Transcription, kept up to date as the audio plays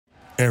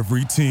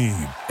Every team,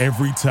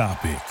 every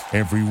topic,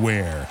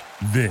 everywhere.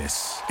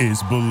 This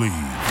is Believe.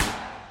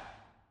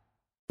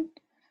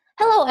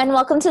 Hello and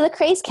welcome to the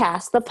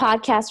Crazecast, the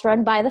podcast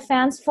run by the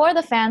fans for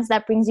the fans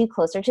that brings you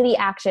closer to the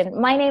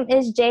action. My name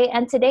is Jay,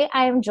 and today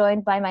I am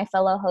joined by my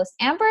fellow host,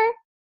 Amber.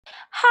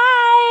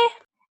 Hi!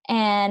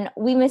 And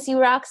we miss you,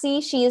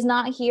 Roxy. She is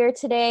not here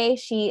today.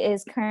 She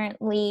is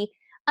currently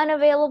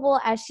unavailable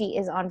as she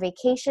is on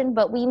vacation,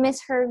 but we miss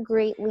her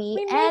greatly.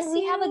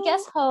 We have a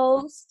guest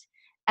host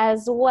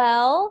as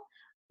well,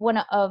 one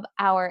of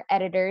our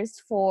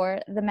editors for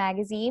the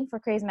magazine, for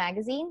Craze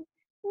Magazine,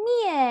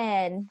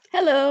 Mian.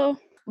 Hello.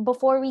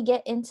 Before we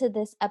get into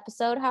this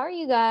episode, how are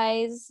you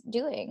guys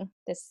doing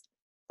this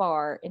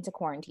far into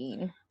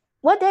quarantine?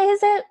 What day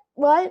is it?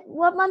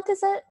 What month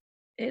is it?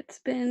 It's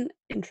been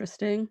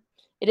interesting.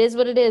 It is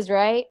what it is,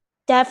 right?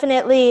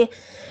 Definitely.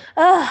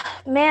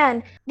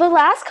 Man. The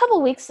last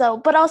couple weeks, though.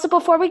 But also,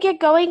 before we get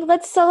going,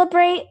 let's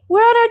celebrate.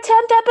 We're on our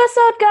 10th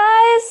episode,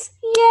 guys!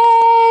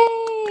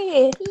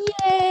 Yay!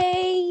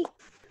 Yay!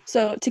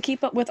 So to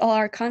keep up with all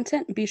our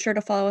content, be sure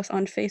to follow us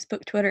on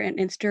Facebook, Twitter, and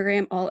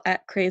Instagram, all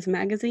at Craze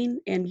Magazine,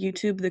 and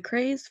YouTube The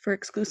Craze for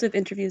exclusive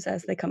interviews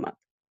as they come up.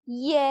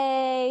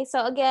 Yay!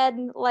 So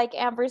again, like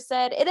Amber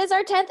said, it is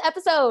our 10th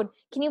episode.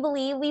 Can you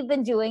believe we've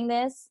been doing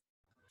this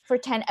for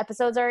 10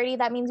 episodes already?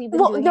 That means we've been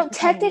doing it for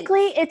 10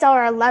 technically, weeks. it's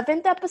our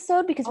 11th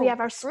episode because we have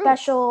our true.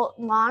 special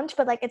launch,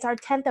 but it's our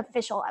 10th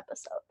official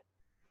episode.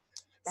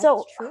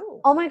 That's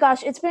true. Oh my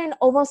gosh, it's been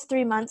almost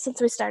 3 months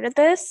since we started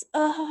this.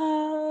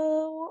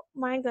 Oh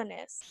my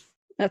goodness.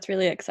 That's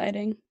really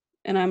exciting.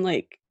 And I'm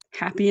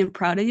happy and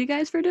proud of you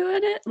guys for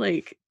doing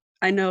it.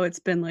 I know it's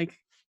been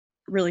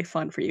really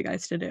fun for you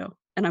guys to do.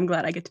 And I'm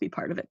glad I get to be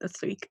part of it this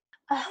week.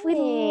 We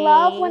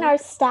love when our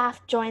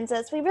staff joins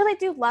us. We really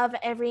do love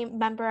every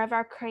member of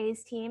our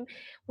Craze team.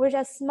 We're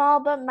a small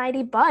but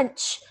mighty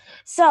bunch.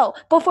 So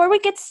before we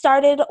get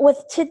started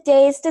with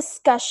today's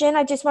discussion,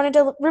 I just wanted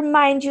to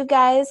remind you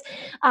guys,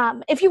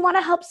 if you want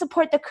to help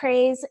support the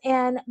Craze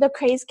and the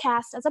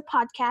Crazecast as a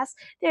podcast,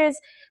 there's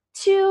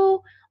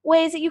two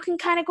ways that you can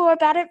kind of go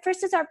about it.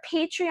 First is our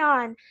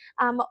Patreon,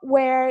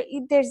 where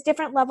there's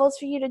different levels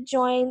for you to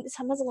join,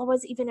 some as low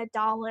as even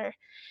 $1.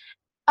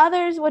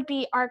 Others would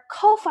be our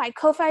Ko-Fi.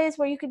 Ko-Fi is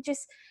where you could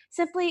just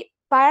simply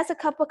buy us a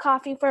cup of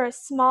coffee for a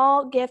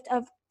small gift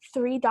of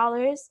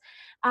 $3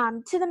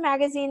 to the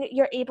magazine.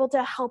 You're able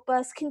to help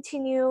us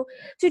continue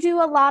to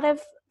do a lot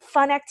of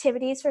fun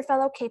activities for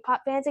fellow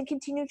K-pop fans and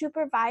continue to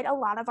provide a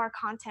lot of our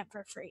content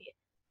for free.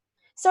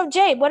 So,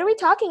 Jay, what are we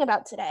talking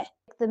about today?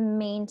 The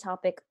main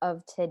topic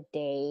of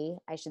today,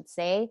 I should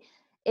say,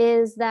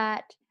 is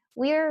that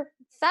we're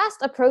fast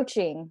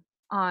approaching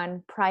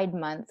on Pride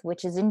Month,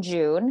 which is in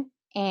June.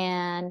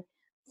 And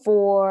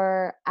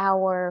for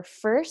our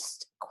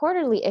first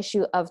quarterly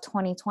issue of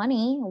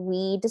 2020,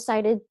 we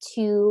decided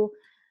to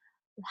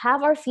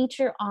have our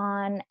feature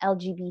on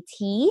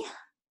LGBT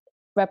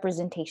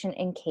representation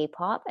in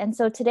K-pop. And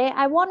so today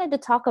I wanted to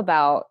talk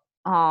about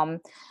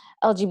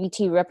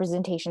LGBT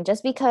representation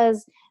just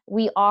because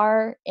we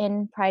are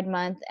in Pride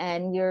Month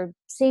and you're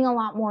seeing a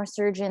lot more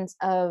surgence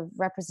of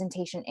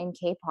representation in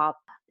K-pop.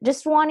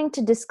 Just wanting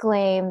to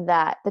disclaim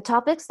that the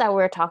topics that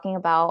we're talking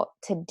about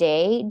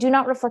today do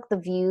not reflect the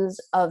views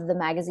of the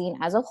magazine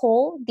as a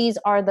whole. These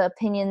are the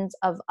opinions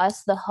of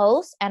us, the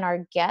hosts, and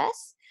our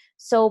guests.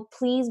 So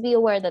please be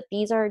aware that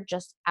these are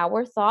just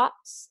our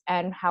thoughts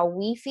and how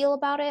we feel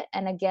about it.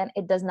 And again,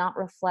 it does not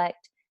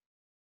reflect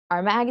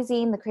our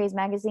magazine, the Craze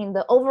Magazine,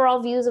 the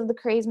overall views of the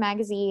Craze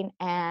Magazine,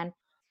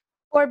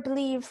 or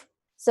Believe.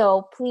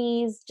 So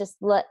please just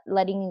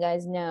letting you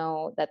guys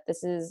know that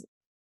this is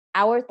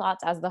our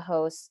thoughts as the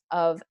hosts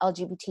of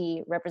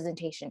LGBT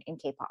representation in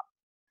K-pop.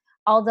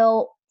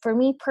 Although for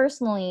me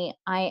personally,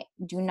 I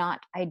do not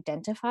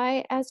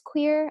identify as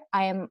queer.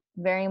 I am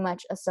very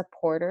much a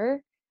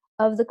supporter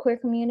of the queer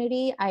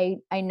community. I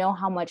know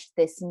how much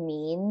this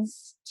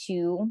means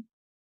to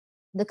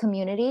the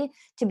community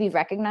to be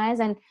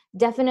recognized, and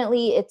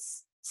definitely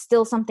it's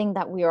still something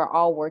that we are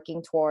all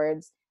working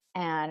towards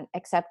and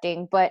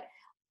accepting. But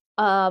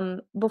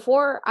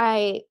before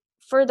I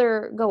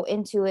further go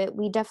into it,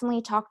 we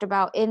definitely talked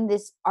about in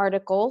this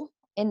article,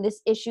 in this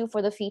issue for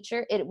the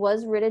feature, it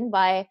was written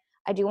by,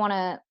 I do want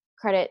to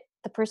credit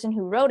the person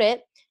who wrote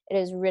it. It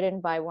is written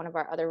by one of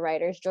our other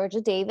writers,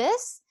 Georgia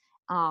Davis.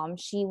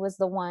 She was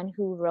the one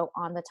who wrote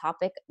on the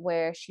topic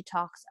where she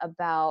talks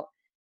about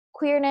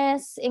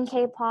queerness in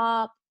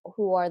K-pop,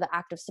 who are the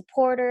active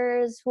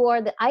supporters, who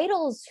are the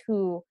idols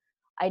who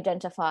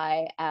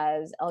identify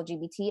as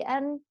LGBT,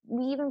 and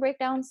we even break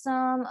down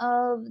some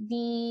of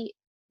the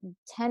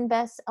 10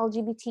 best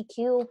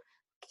LGBTQ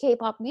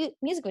K-pop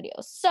music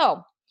videos.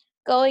 So,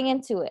 going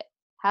into it,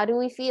 how do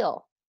we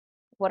feel?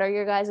 What are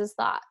your guys'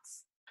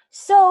 thoughts?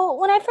 So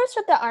when I first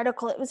read the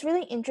article, it was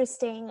really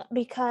interesting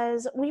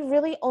because we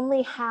really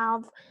only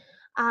have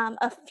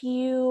a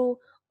few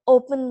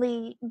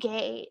openly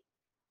gay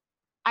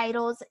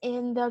idols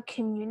in the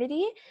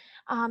community.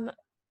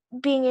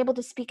 Being able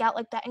to speak out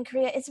like that in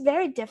Korea, it's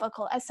very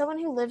difficult. As someone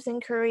who lives in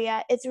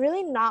Korea, it's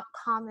really not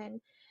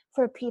common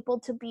for people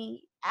to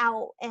be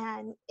out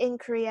and in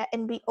Korea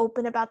and be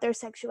open about their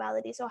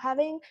sexuality. So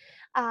having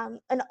an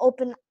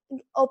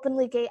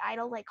openly gay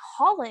idol like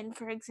Holland,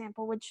 for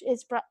example, which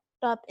is brought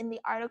up in the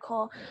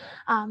article,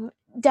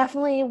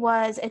 definitely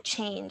was a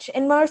change.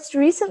 And most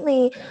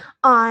recently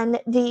on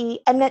the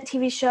Mnet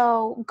TV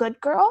show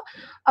Good Girl,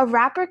 a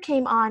rapper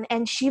came on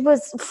and she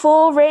was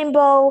full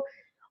rainbow,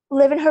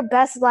 living her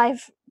best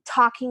life,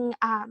 talking,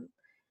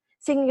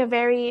 singing a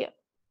very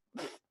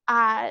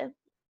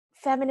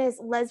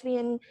feminist,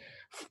 lesbian,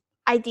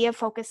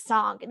 idea-focused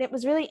song. And it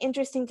was really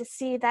interesting to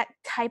see that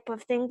type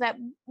of thing that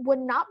would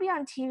not be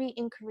on TV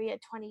in Korea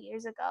 20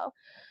 years ago,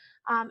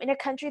 in a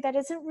country that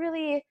isn't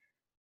really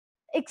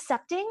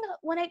accepting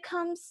when it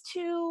comes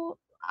to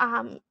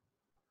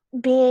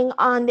being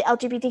on the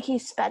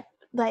LGBTQ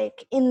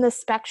like in the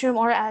spectrum,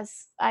 or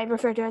as I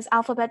refer to as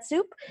alphabet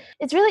soup.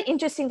 It's really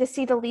interesting to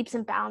see the leaps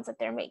and bounds that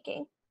they're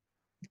making.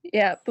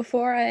 Yeah,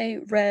 before I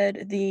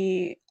read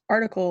the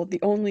article,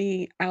 the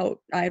only out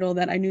idol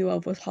that I knew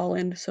of was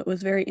Holland, so it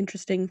was very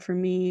interesting for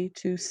me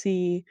to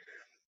see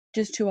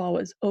just who all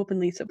was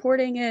openly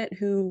supporting it,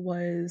 who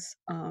was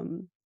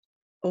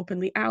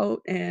openly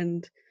out,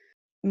 and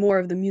more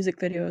of the music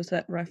videos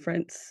that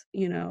reference,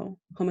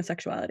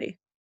 homosexuality.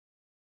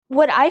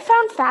 What I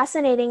found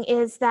fascinating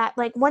is that,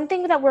 like, one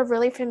thing that we're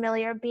really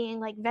familiar being,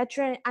 like,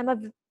 veteran, I'm a,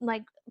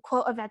 like,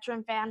 quote, a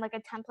veteran fan, like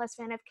a 10 plus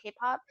fan of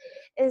K-pop,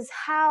 is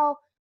how,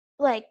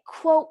 like,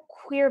 quote,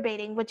 queer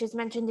baiting, which is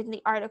mentioned in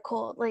the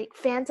article, like,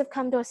 fans have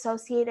come to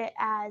associate it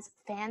as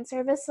fan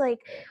service. Like,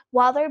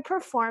 while they're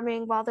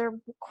performing, while they're,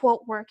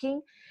 quote,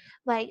 working,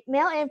 like,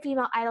 male and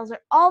female idols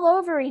are all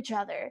over each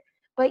other.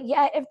 But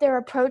yet, if they're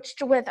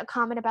approached with a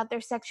comment about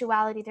their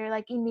sexuality, they're,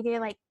 like,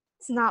 immediately like,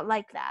 it's not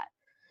like that.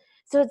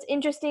 So it's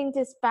interesting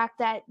this fact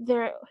that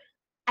they're,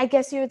 I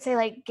guess you would say,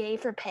 like, gay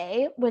for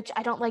pay, which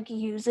I don't like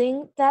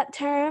using that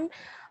term,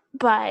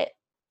 but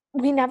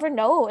we never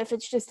know if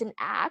it's just an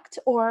act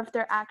or if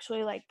they're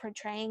actually, like,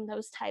 portraying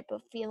those type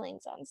of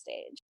feelings on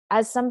stage.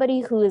 As somebody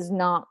who is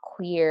not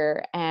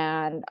queer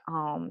and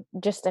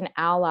just an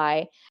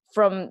ally,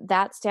 from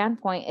that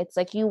standpoint, it's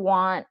like you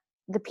want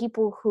the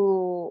people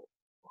who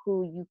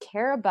you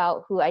care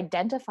about, who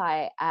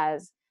identify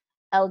as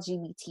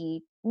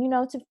LGBT,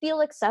 to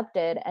feel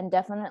accepted. And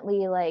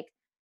definitely, like,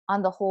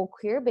 on the whole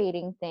queer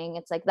baiting thing,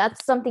 it's like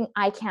that's something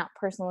I can't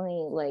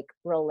personally, like,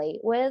 relate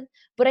with,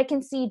 but I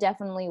can see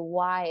definitely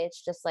why.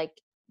 It's just like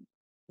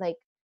if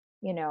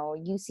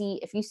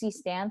you see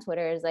Stan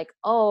Twitter is like,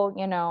 oh,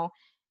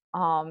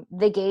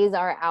 the gays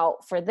are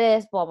out for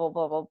this, blah blah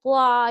blah blah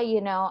blah,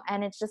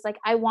 and it's just like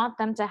I want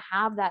them to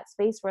have that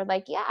space where,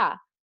 like, yeah,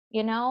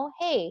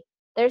 hey,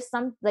 there's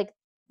some, like,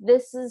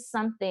 this is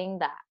something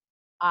that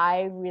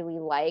I really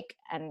like,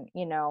 and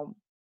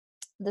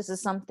this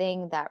is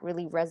something that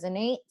really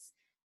resonates.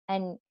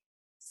 And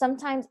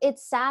sometimes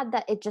it's sad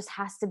that it just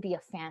has to be a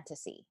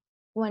fantasy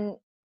when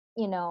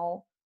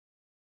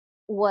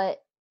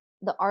what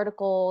the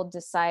article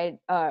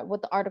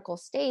what the article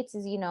states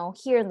is,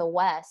 here in the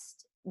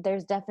West,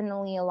 there's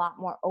definitely a lot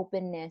more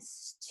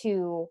openness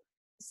to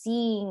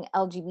seeing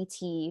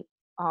LGBT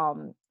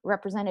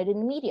represented in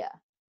the media.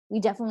 We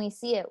definitely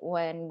see it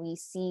when we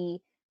see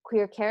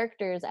queer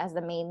characters as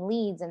the main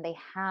leads and they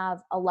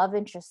have a love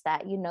interest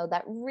that,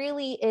 that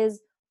really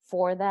is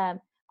for them.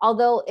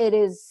 Although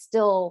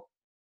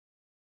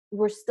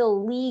we're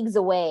still leagues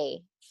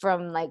away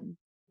from, like,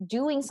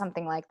 doing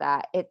something like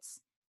that. It's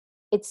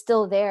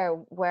still there,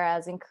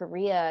 whereas in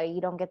Korea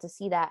you don't get to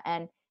see that.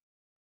 And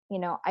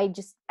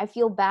I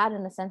feel bad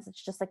in the sense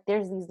it's just like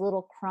there's these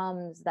little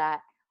crumbs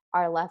that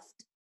are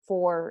left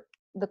for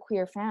the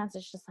queer fans.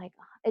 It's just like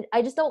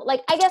I just don't,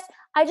 like, I guess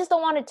I just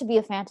don't want it to be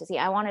a fantasy.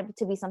 I want it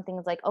to be something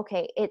that's like,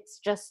 okay, it's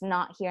just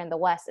not here in the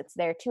West, it's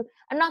there too.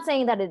 I'm not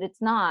saying that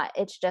it's not,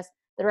 it's just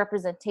the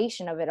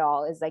representation of it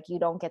all is like you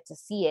don't get to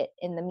see it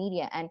in the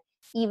media. And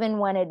even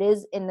when it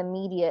is in the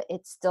media,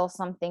 it's still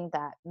something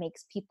that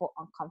makes people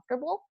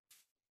uncomfortable.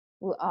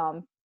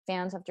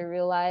 Fans have to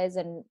realize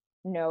and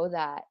know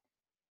that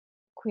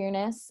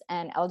queerness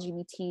and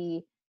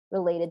LGBT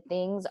related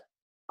things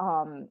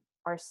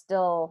are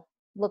still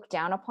looked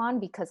down upon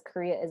because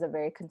Korea is a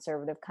very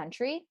conservative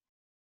country.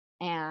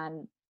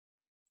 And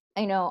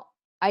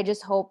I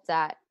just hope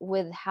that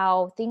with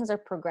how things are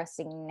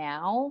progressing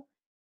now,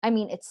 I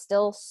mean, it's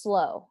still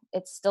slow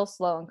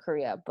in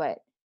Korea, but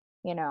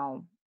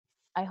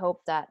I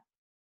hope that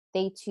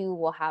they too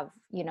will have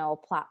a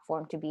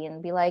platform to be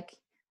like,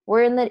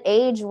 we're in the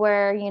age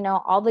where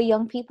all the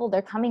young people,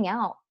 they're coming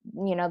out,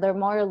 they're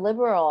more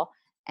liberal,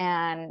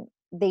 and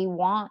they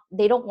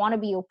don't want to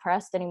be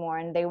oppressed anymore,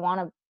 and they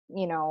want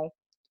to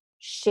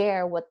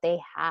share what they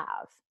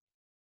have.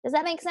 Does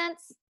that make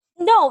sense?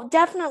 No,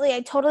 definitely. I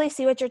totally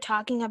see what you're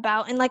talking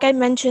about. And like I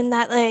mentioned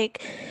that,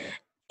 like,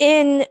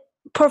 in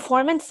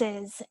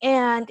performances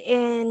and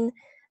in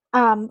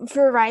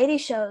variety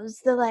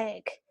shows, the,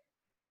 like,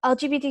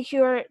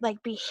 LGBTQ or,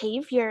 like,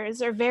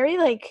 behaviors are very,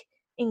 like,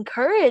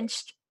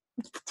 encouraged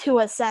to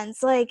a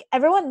sense. Like,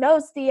 everyone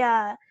knows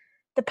the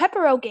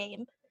pepero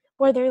game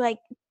where they're, like,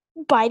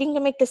 biting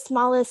to make the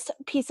smallest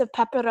piece of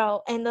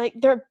pepero, and, like,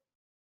 they're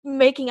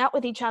making out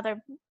with each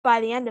other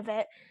by the end of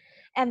it.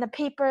 And the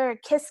paper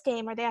kiss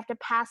game where they have to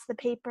pass the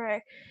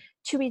paper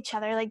to each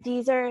other. Like,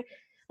 these are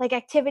like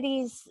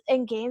activities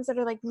and games that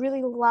are like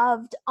really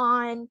loved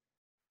on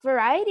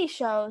variety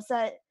shows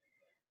that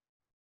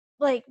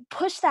like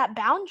push that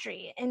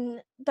boundary.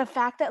 And the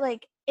fact that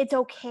like it's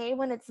okay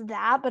when it's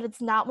that, but it's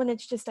not when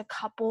it's just a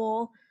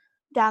couple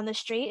down the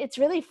street, it's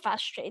really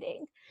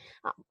frustrating.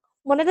 Um,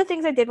 one of the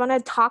things I did want to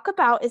talk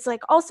about is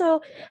like also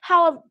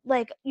how,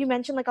 like you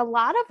mentioned, like a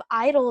lot of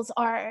idols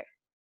are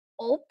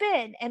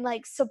open and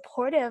like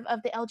supportive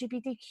of the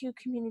LGBTQ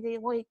community.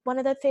 Like, one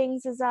of the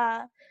things is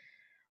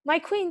My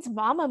Queen's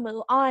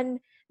Mamamoo on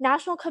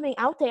National Coming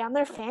Out Day on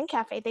their fan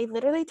cafe, they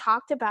literally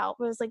talked about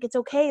was like, it's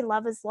okay,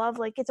 love is love,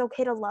 like it's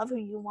okay to love who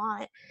you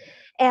want.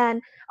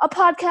 And a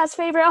podcast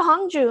favorite,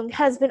 Hongjoong,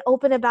 has been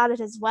open about it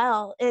as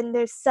well. And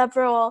there's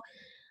several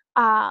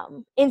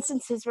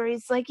instances where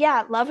he's like,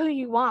 yeah, love who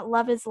you want,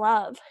 love is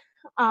love.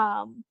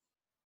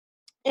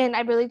 And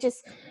I really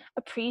just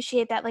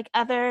appreciate that. Like,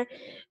 other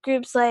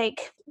groups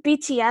like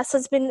BTS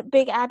has been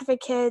big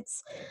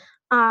advocates.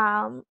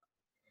 Um,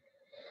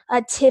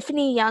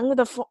 Tiffany Young,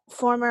 the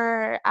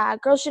former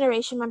Girls'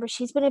 Generation member,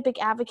 she's been a big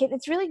advocate.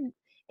 It's really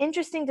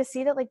interesting to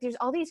see that like there's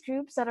all these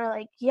groups that are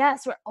like,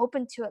 yes, we're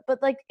open to it,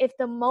 but like if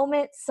the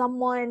moment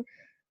someone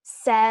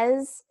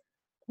says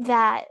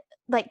that,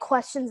 like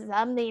questions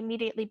them, they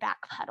immediately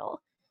backpedal.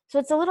 So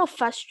it's a little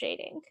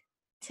frustrating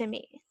to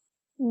me.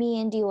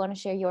 Me, and do you want to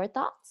share your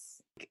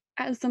thoughts?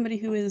 As somebody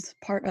who is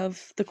part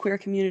of the queer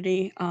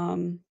community,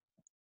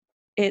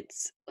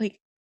 it's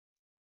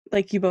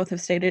like you both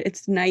have stated,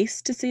 it's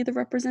nice to see the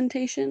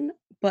representation,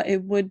 but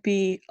it would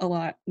be a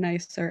lot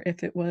nicer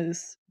if it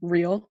was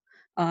real.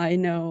 I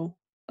know,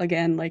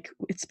 again, like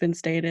it's been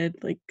stated,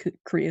 like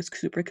Korea's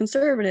super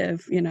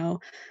conservative,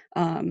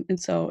 and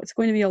so it's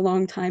going to be a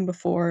long time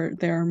before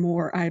there are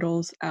more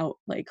idols out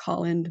like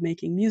Holland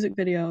making music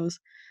videos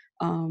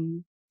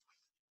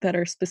that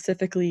are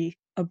specifically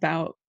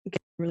about gay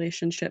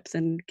relationships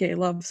and gay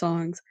love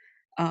songs.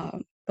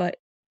 But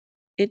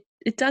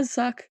it does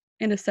suck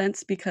in a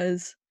sense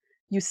because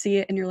you see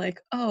it and you're like,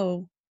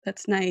 oh,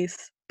 that's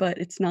nice, but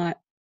it's not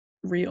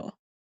real.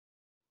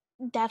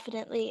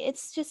 Definitely.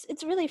 It's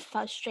really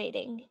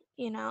frustrating,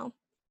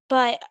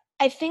 But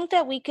I think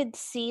that we could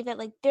see that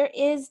like there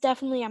is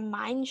definitely a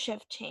mind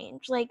shift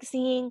change. Like,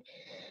 seeing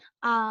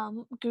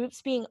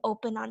groups being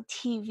open on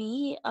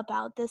TV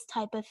about this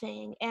type of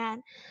thing,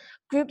 and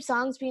group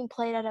songs being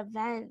played at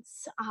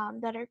events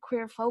that are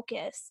queer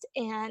focused,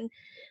 and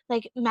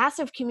like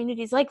massive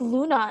communities like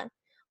Luna.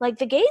 Like,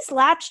 the gays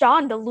latched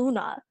on to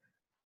Luna,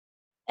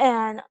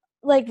 and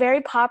like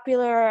very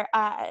popular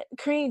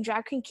Korean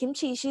drag queen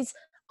Kimchi, she's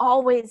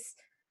always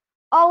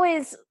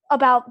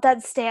about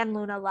that Stan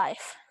Luna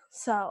life.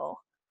 So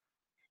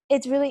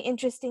it's really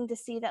interesting to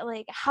see that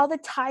like how the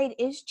tide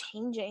is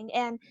changing.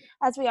 And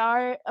as we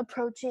are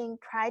approaching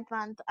Pride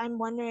Month, I'm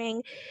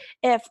wondering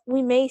if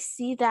we may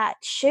see that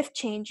shift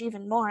change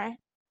even more.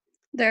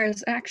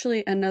 There's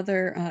actually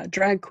another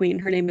drag queen.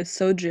 Her name is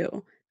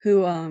Soju,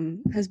 who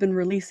has been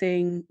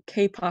releasing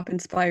K-pop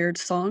inspired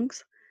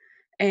songs,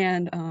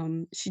 and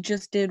she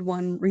just did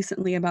one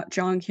recently about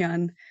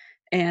Jonghyun,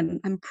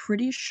 and I'm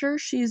pretty sure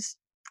she's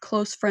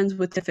close friends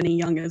with Tiffany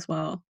Young as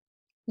well.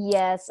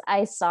 Yes,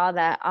 I saw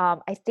that.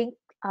 I think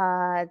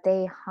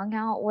they hung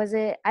out, was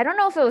it? I don't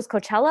know if it was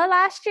Coachella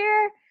last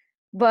year,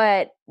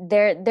 but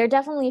they're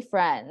definitely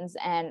friends,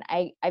 and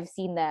I've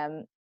seen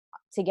them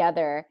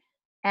together.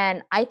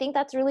 And I think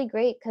that's really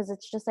great because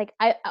it's just like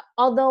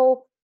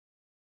although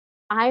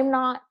I'm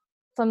not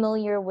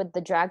familiar with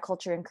the drag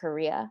culture in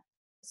Korea,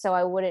 so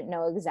I wouldn't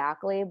know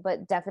exactly,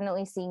 but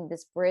definitely seeing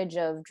this bridge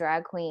of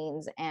drag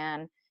queens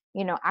and,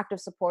 active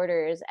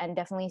supporters, and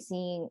definitely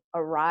seeing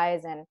a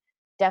rise, and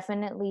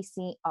definitely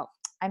see oh,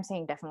 I'm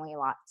saying definitely a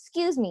lot.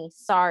 Excuse me,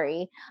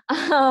 sorry.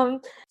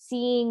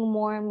 Seeing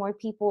more and more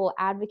people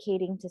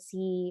advocating to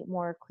see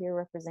more queer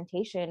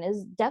representation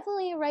is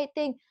definitely a right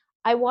thing.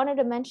 I wanted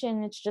to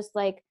mention, it's just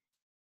like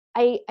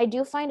I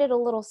do find it a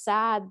little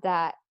sad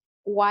that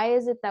why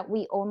is it that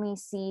we only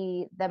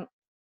see them.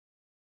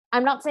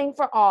 I'm not saying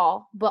for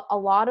all, but a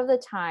lot of the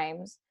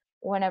times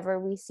whenever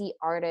we see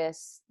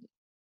artists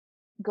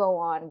go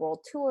on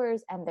world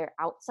tours and they're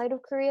outside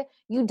of Korea,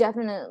 you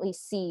definitely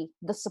see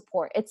the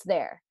support. It's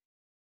there.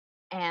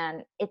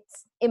 And it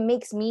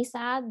makes me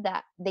sad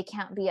that they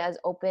can't be as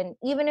open,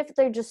 even if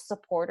they're just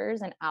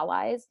supporters and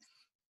allies,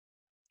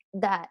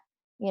 that,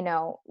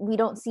 we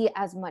don't see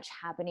as much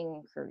happening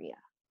in Korea.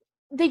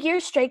 The year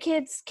Stray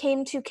Kids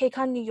came to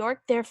KCON New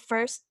York, their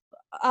first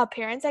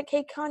appearance at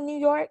KCON New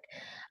York,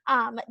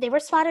 they were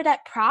spotted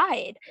at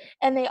Pride,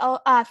 and they all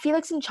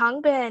Felix and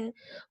Changbin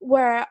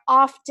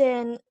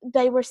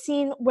they were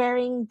seen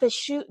wearing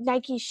the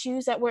Nike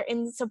shoes that were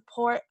in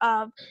support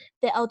of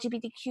the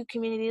LGBTQ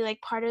community, like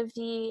part of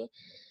the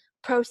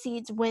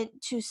proceeds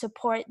went to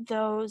support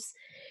those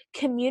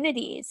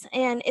communities.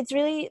 And it's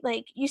really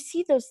like you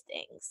see those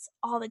things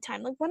all the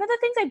time. Like one of the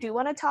things I do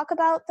want to talk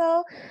about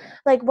though,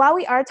 like while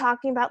we are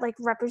talking about like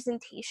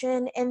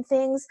representation and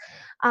things,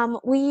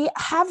 we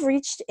have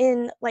reached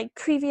in like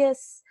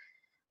previous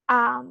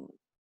um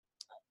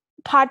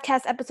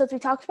podcast episodes, we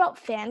talked about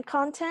fan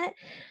content.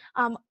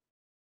 um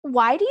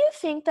why do you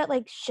think that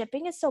like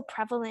shipping is so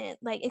prevalent,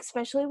 like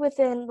especially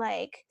within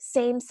like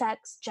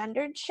same-sex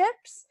gendered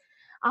ships?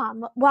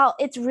 Well,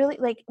 it's really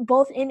like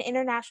both in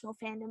international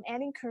fandom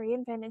and in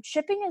Korean fandom,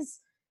 shipping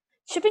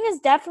is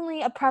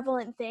definitely a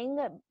prevalent thing,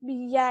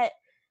 yet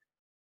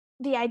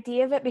the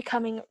idea of it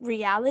becoming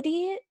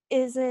reality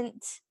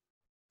isn't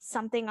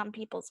something on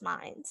people's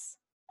minds,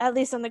 at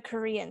least on the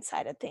Korean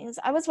side of things.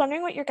 I was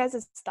wondering what your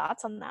guys'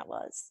 thoughts on that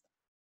was.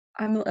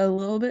 I'm a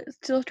little bit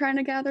still trying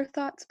to gather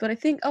thoughts, but I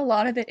think a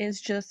lot of it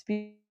is just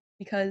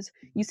because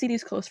you see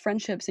these close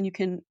friendships and you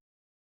can,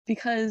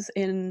 because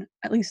in,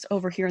 at least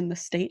over here in the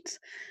States,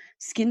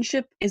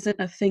 skinship isn't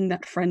a thing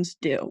that friends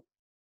do.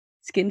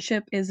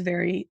 Skinship is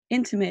very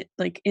intimate,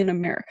 like in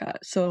America.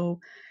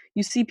 So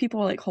you see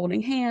people like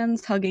holding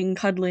hands, hugging,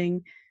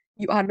 cuddling,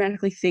 you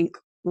automatically think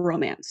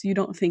romance. You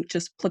don't think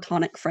just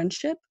platonic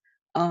friendship,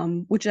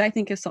 which I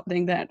think is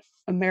something that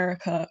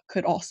America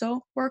could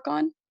also work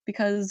on,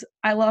 because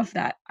I love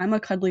that. I'm a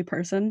cuddly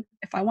person.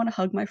 If I want to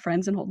hug my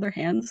friends and hold their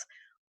hands,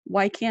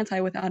 why can't I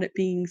without it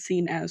being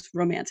seen as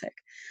romantic?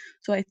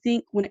 So I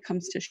think when it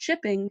comes to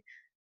shipping,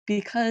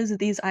 because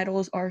these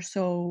idols are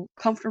so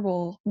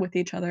comfortable with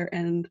each other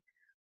and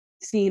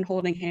seen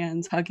holding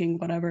hands, hugging,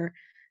 whatever,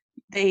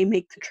 they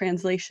make the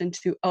translation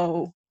to,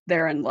 oh,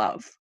 they're in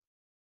love.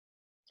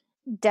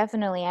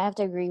 Definitely, I have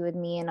to agree with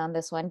Mian on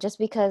this one, just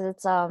because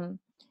it's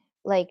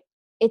like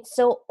it's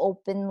so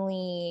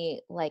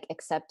openly like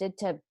accepted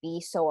to be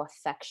so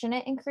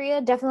affectionate in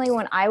Korea. Definitely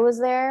when I was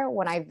there,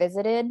 when I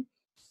visited,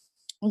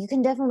 you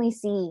can definitely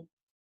see,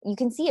 you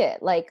can see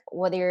it, like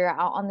whether you're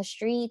out on the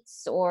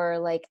streets or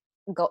like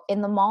go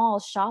in the mall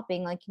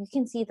shopping, like you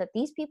can see that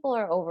these people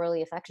are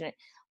overly affectionate.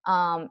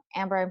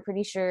 Amber, I'm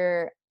pretty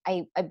sure,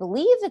 I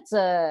believe it's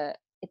a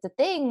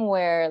thing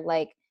where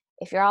like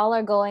if y'all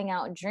are going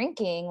out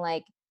drinking,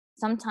 like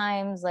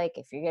sometimes like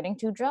if you're getting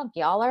too drunk,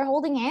 y'all are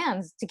holding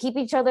hands to keep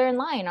each other in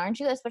line, aren't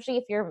you? Especially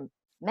if you're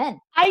men,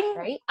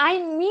 right? I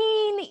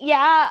mean,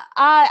 yeah,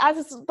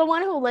 as the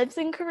one who lives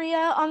in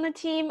Korea on the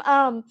team,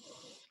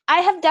 I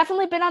have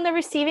definitely been on the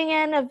receiving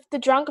end of the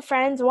drunk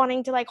friends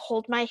wanting to like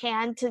hold my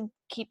hand to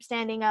keep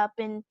standing up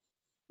and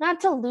not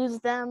to lose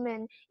them.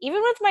 And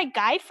even with my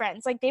guy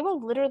friends, like they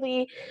will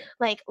literally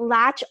like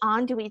latch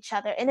onto each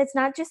other. And it's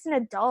not just in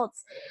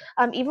adults.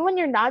 Even when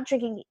you're not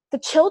drinking, the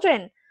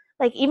children,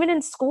 like even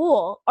in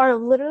school, are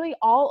literally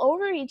all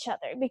over each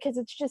other because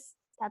it's just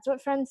that's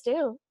what friends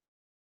do.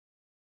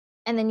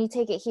 And then you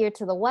take it here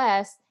to the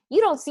West,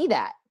 you don't see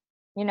that,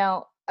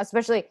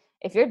 especially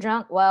if you're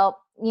drunk.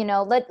 Well,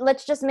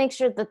 let's just make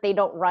sure that they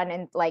don't run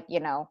in, like,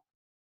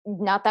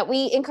 not that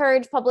we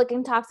encourage public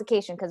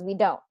intoxication, because we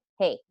don't.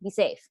 Hey, be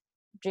safe,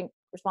 drink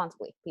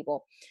responsibly,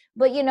 people.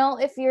 But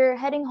if you're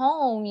heading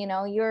home,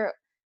 you're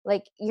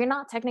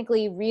not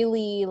technically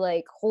really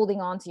like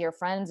holding on to your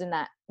friends in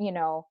that,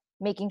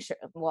 making sure,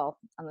 well,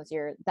 unless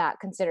you're that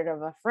considerate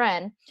of a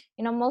friend,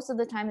 most of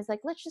the time it's like,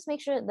 let's just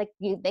make sure like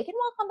they can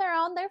walk on their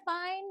own, they're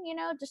fine,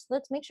 just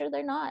let's make sure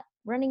they're not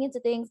running into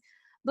things.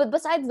 But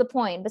besides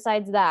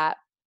that,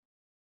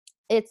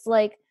 it's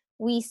like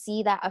we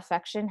see that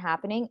affection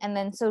happening, and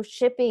then so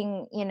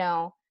shipping,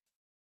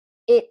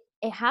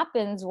 it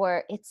happens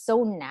where it's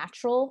so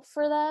natural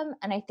for them.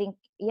 And I think,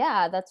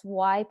 yeah, that's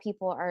why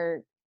people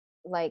are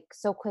like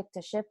so quick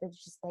to ship.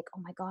 It's just like,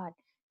 oh my god,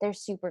 they're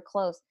super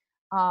close.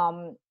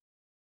 um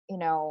you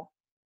know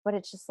but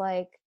it's just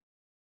like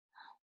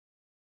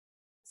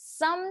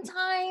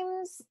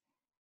sometimes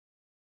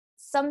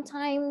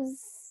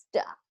sometimes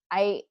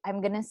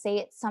I'm gonna say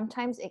it,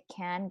 sometimes it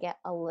can get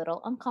a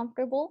little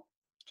uncomfortable.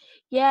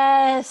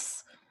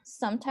 Yes.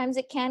 Sometimes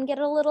it can get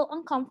a little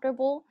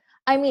uncomfortable.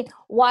 I mean,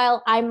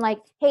 while I'm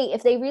like, hey,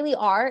 if they really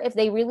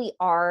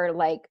are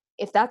like,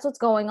 if that's what's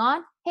going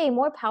on, hey,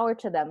 more power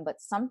to them. But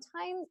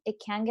sometimes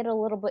it can get a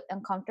little bit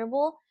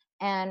uncomfortable.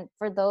 And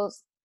for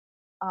those,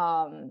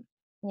 um,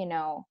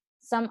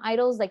 some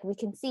idols, like we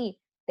can see,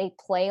 they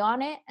play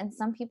on it, and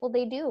some people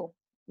they do.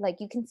 Like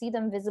you can see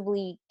them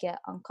visibly get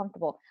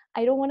uncomfortable.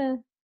 I don't want to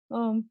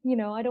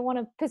I don't want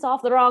to piss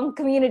off the wrong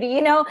community,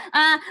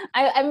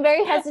 I'm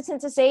very hesitant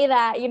to say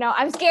that,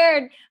 I'm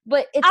scared,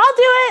 but it's, I'll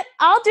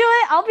do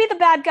it, I'll be the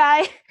bad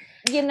guy.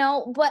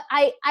 but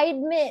I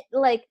admit,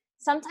 like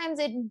sometimes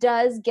it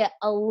does get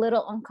a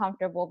little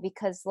uncomfortable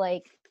because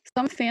like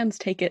Some fans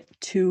take it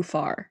too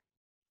far.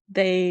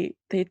 They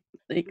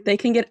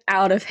can get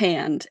out of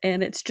hand,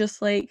 and it's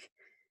just like,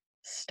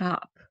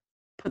 stop.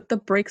 Put the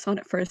brakes on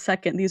it for a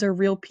second. These are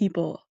real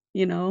people,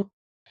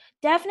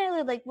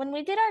 Definitely, like, when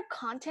we did our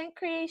content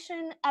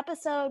creation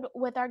episode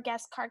with our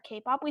guest Car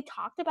K-pop, we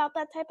talked about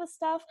that type of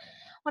stuff.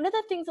 One of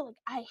the things that, like,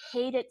 I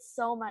hate it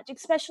so much,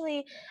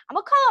 especially, I'm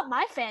gonna call out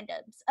my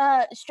fandoms,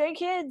 Stray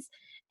Kids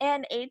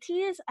and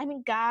ATEEZ. I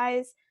mean,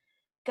 guys,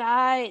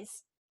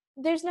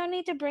 there's no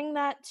need to bring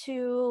that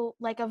to,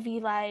 like, a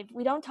V Live.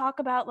 We don't talk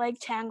about, like,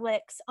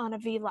 Changlix on a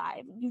V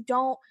Live. You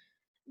don't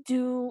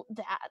do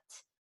that.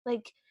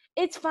 Like,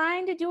 it's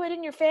fine to do it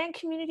in your fan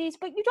communities,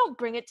 but you don't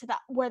bring it to the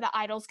where the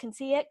idols can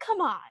see it. Come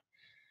on.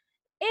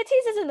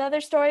 ATEEZ is another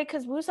story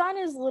because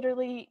Busan is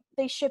literally,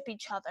 they ship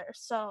each other.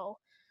 So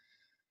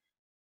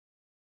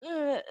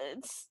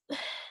it's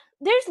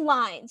there's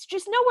lines.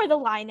 Just know where the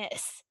line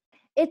is.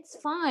 It's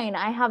fine.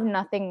 I have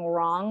nothing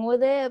wrong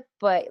with it,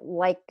 but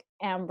like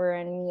Amber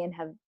and Ian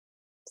have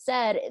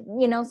said,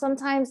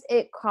 sometimes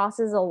it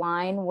crosses a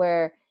line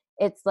where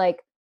it's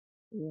like,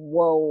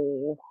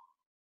 whoa,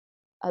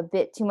 a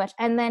bit too much.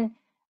 And then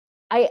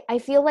I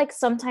feel like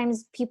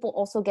sometimes people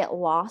also get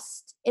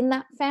lost in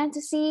that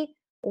fantasy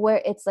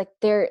where it's like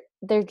they're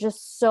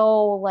just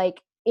so like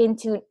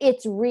into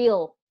it's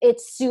real,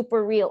 it's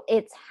super real,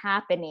 it's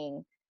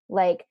happening,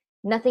 like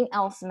nothing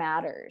else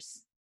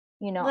matters,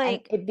 and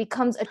Like, it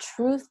becomes a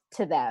truth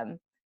to them,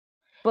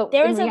 but in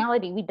there's a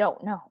reality we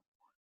don't know.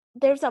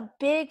 there's a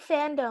big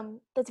fandom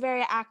that's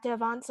very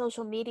active on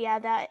social media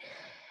that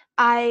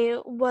I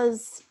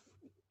was,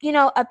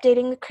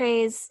 updating the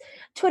Craze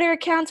Twitter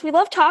accounts. We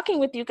love talking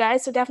with you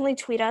guys, so definitely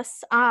tweet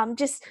us.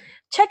 Just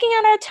checking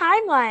out our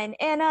timeline,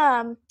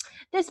 and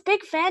this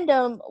big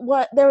fandom.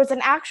 There was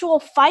an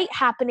actual fight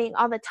happening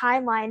on the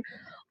timeline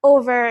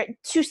over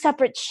two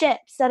separate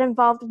ships that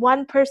involved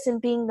one person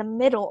being the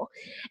middle,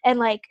 and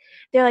like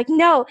they're like,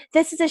 no,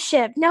 this is a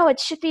ship. No, it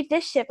should be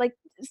this ship. Like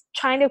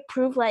trying to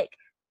prove like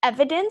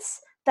evidence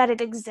that it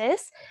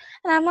exists,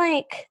 and I'm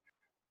like,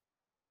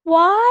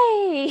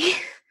 why?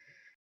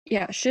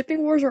 Yeah,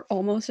 shipping wars are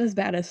almost as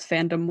bad as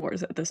fandom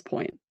wars at this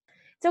point.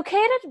 It's okay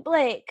to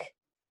like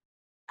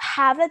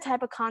have that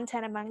type of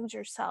content amongst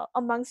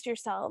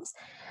yourselves,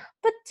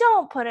 but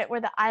don't put it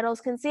where the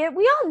idols can see it.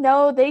 We all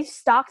know they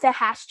stalk the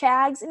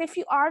hashtags, and if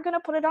you are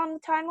gonna put it on the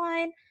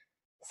timeline,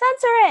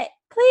 censor it,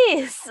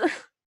 please.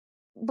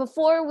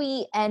 Before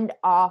we end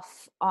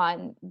off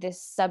on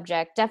this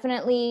subject,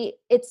 definitely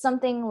it's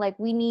something like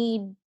we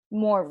need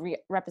more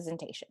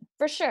representation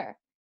for sure.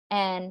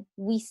 And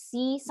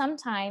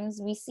sometimes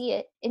we see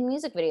it in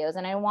music videos.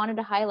 And I wanted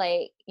to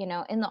highlight, in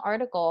the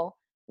article,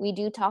 we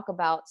do talk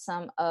about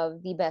some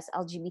of the best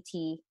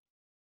LGBT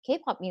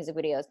K-pop music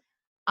videos.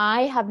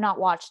 I have not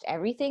watched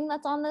everything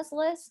that's on this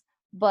list,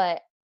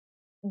 but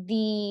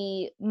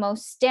the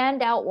most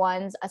standout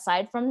ones,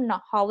 aside from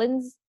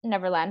Holland's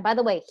Neverland, by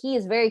the way, he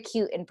is very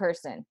cute in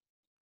person,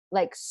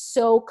 like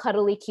so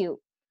cuddly cute.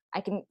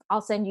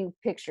 I'll send you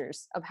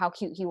pictures of how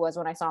cute he was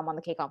when I saw him on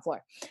the KCON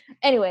floor.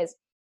 Anyways,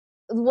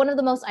 one of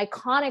the most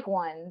iconic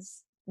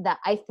ones that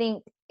I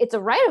think it's a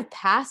rite of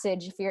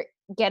passage if you're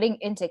getting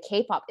into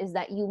K-pop is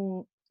that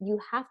you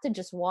have to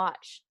just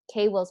watch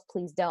K-Will's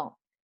Please Don't.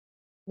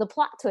 The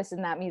plot twist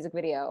in that music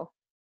video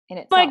in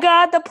itself. My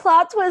God, the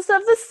plot twist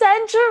of the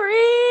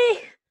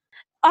century.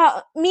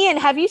 Mian,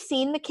 have you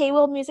seen the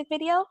K-Will music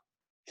video?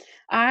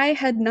 I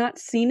had not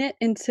seen it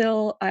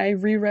until I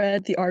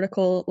reread the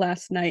article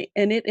last night,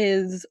 and it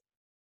is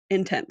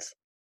intense.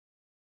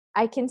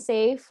 I can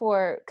say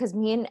because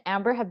me and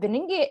Amber have been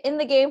in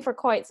the game for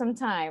quite some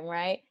time,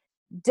 right?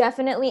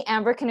 Definitely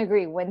Amber can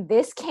agree. When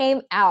this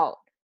came out,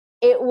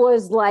 it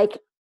was like,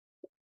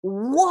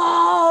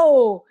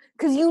 whoa!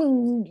 Because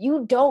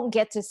you don't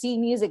get to see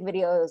music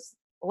videos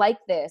like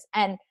this.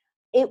 And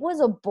it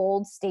was a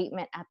bold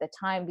statement at the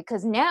time,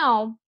 because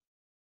now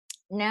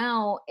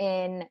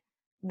in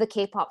the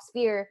K-pop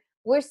sphere,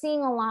 we're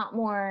seeing a lot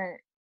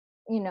more,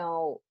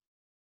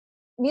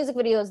 music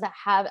videos that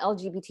have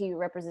LGBT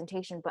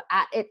representation, but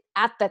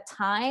at the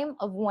time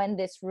of when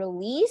this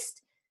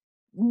released,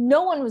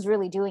 no one was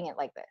really doing it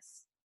like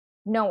this.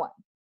 No one.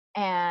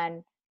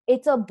 And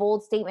it's a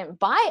bold statement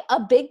by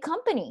a big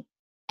company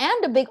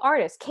and a big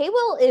artist.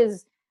 K-Will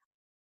is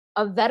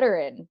a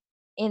veteran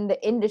in the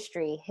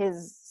industry.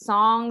 His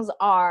songs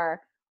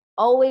are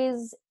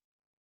always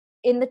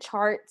in the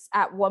charts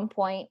at one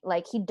point.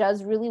 Like, he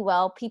does really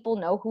well. People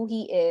know who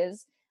he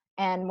is.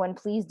 And when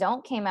Please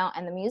Don't came out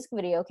and the music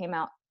video came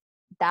out,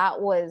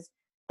 that was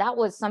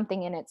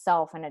something in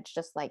itself. And it's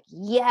just like,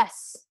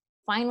 yes,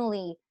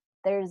 finally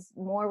there's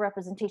more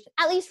representation,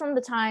 at least from the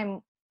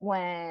time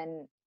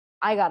when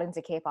I got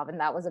into K-pop.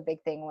 And that was a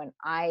big thing when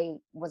I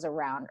was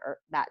around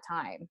that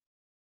time.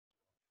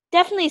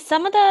 Definitely,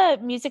 some of the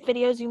music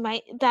videos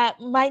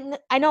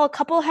I know a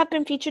couple have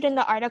been featured in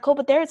the article,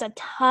 but there's a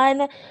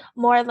ton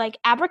more. Like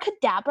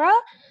Abracadabra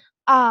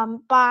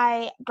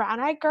by Brown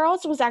Eyed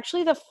Girls was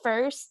actually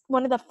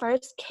one of the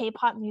first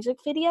K-pop music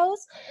videos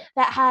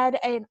that had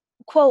a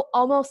quote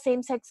almost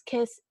same-sex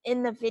kiss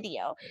in the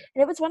video,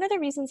 and it was one of the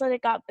reasons that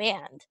it got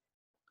banned.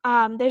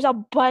 There's a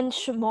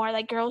bunch more,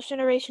 like Girls'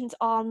 Generation's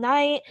All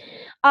Night,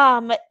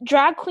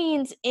 Drag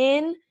Queens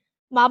in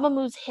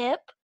Mamamoo's Hip.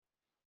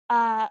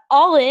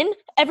 All In,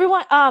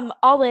 everyone,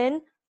 All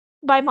In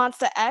by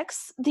Monsta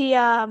X,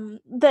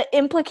 the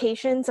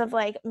implications of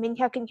like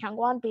Minhyuk and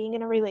Hyungwon being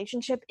in a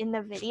relationship in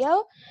the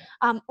video,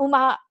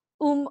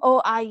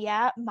 Oh I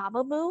Yeah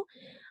Mamamoo,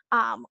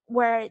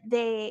 where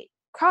they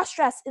cross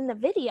dress in the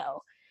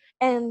video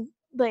and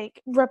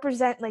like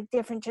represent like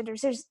different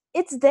genders.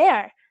 It's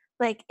there,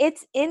 like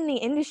it's in the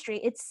industry.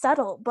 It's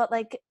subtle, but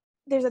like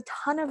there's a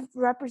ton of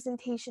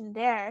representation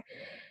there.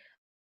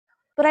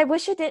 But I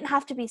wish it didn't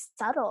have to be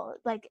subtle.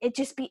 Like it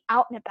just be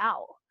out and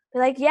about. Be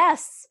like,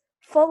 yes,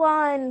 full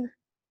on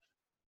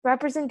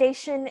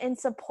representation and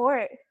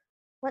support.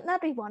 Wouldn't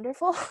that be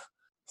wonderful?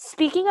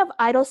 Speaking of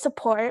idol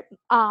support,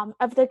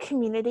 of the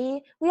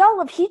community, we all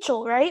love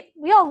Heechul, right?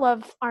 We all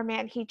love our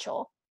man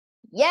Heechul.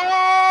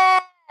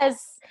 Yes.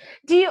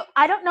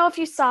 I don't know if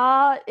you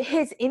saw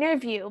his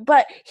interview,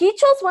 but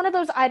Heechul's one of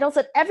those idols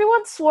that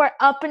everyone swore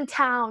up in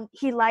town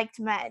he liked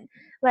men.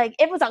 Like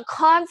it was a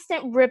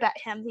constant rib at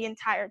him the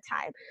entire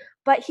time.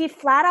 But he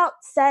flat out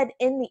said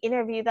in the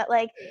interview that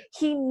like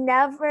he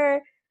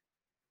never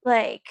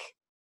like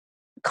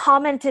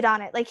commented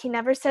on it. Like he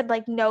never said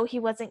like no, he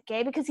wasn't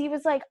gay, because he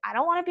was like, I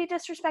don't want to be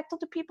disrespectful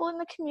to people in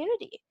the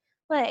community.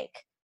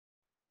 Like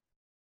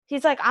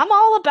he's like, I'm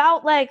all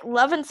about like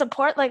love and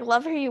support, like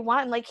love who you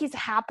want. And like he's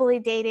happily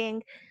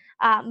dating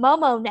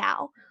Momo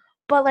now.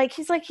 But like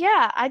he's like,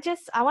 yeah, I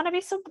want to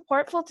be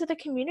supportful to the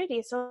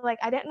community. So like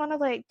I didn't want to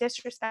like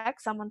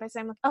disrespect someone by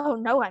saying like, oh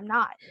no, I'm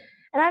not.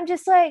 And I'm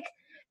just like,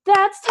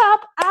 that's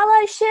top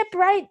allyship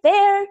right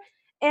there.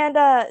 And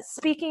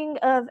speaking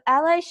of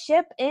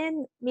allyship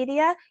in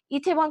media,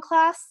 Itaewon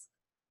Class,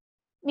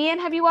 Mian,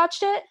 have you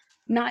watched it?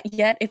 Not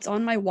yet. It's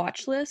on my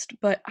watch list,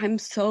 but I'm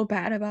so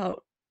bad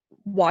about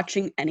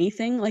watching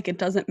anything. Like it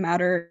doesn't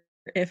matter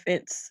if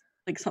it's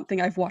like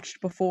something I've watched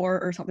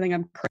before or something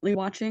I'm currently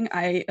watching.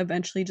 I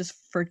eventually just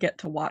forget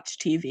to watch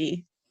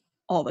TV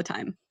all the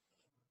time.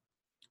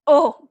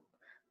 Oh,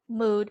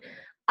 mood.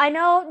 I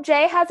know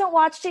Jay hasn't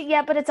watched it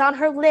yet, but it's on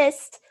her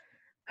list.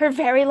 Her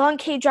very long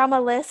K-drama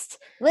list.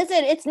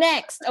 Listen, it's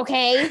next,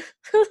 okay?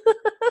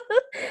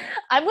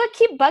 I'm going to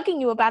keep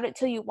bugging you about it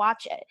till you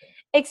watch it.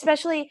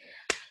 Especially,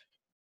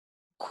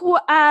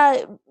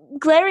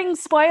 glaring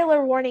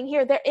spoiler warning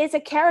here, there is a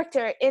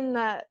character in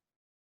the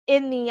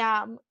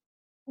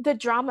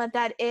drama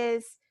that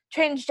is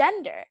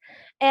transgender.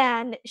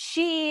 And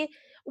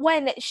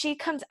when she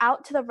comes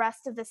out to the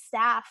rest of the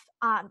staff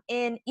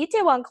in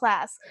Itaewon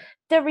Class,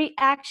 the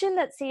reaction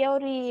that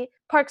Seori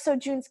Park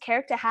Seo-joon's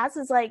character has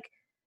is like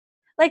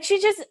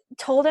she just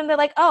told him that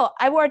like, oh,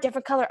 I wore a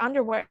different color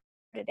underwear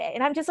today.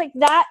 And I'm just like,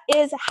 that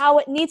is how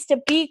it needs to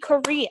be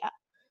Korea.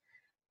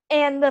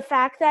 And the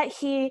fact that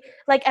he,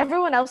 like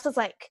everyone else was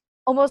like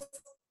almost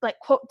like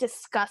quote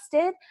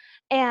disgusted,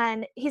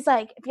 and he's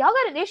like, if y'all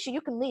got an issue, you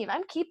can leave.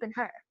 I'm keeping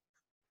her.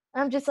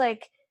 And I'm just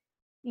like,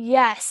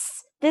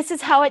 yes, this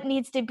is how it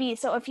needs to be.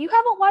 So if you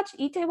haven't watched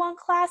Itaewon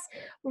Class,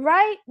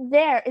 right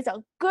there is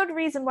a good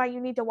reason why you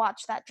need to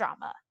watch that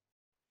drama.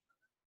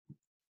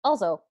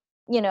 Also,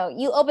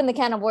 you open the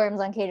can of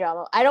worms on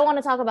K-drama. I don't want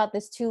to talk about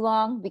this too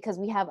long because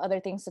we have other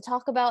things to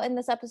talk about in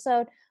this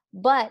episode,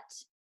 but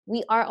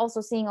we are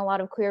also seeing a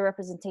lot of queer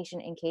representation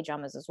in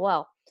K-dramas as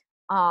well.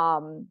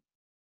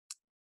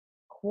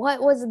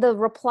 What was the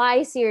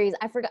Reply series?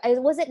 I forgot.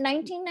 Was it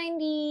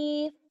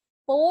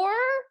 1994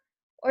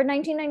 or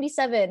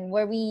 1997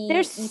 where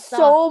There's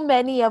so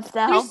many of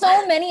them. There's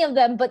so many of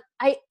them, but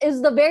it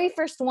was the very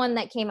first one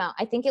that came out.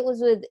 I think it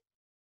was with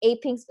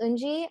A-Pink's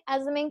Eunji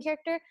as the main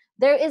character.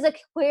 There is a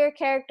queer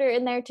character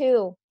in there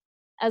too,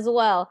 as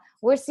well.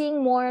 We're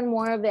seeing more and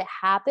more of it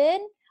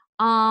happen.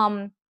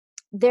 I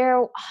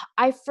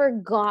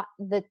forgot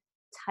the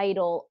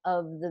title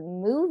of the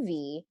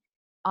movie.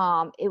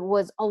 It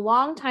was a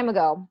long time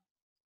ago.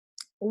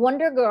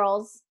 Wonder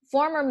Girls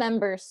former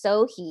member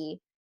Sohee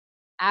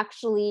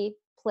actually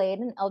played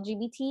an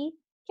LGBT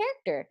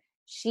character.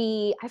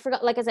 I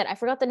forgot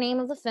the name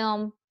of the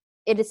film.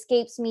 It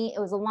escapes me. It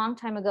was a long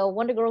time ago.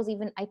 Wonder Girls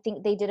even, I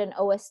think they did an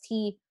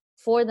OST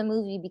for the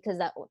movie because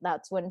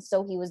that's when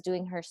Sohee was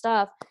doing her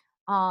stuff.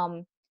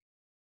 Her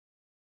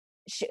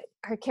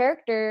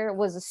character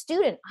was a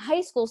student, a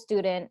high school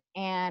student,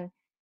 and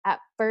at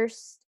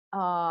first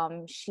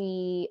I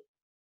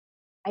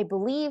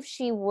believe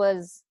she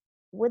was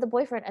with a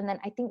boyfriend, and then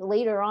I think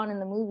later on in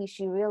the movie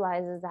she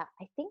realizes that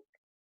I think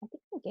I'm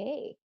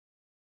gay.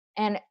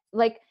 And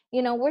like,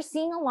 we're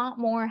seeing a lot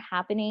more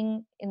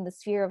happening in the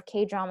sphere of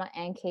K-drama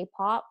and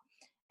K-pop,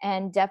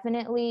 and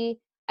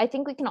definitely I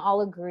think we can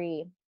all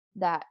agree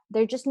that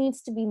there just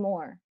needs to be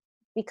more,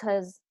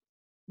 because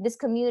this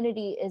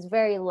community is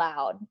very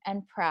loud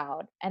and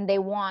proud, and they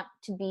want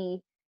to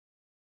be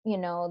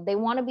on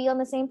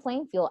the same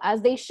playing field,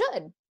 as they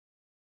should.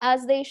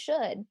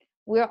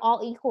 We're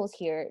all equals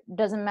here.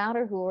 Doesn't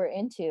matter who we're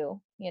into,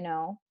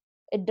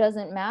 it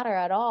doesn't matter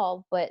at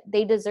all, but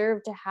they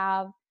deserve to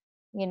have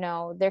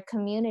their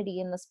community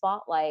in the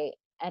spotlight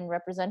and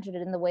represented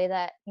in the way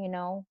that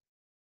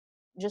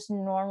just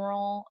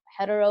normal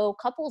hetero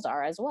couples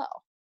are as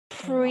well.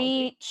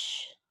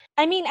 Preach.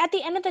 I mean, at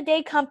the end of the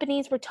day,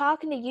 companies, we're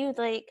talking to you.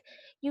 Like,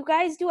 you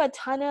guys do a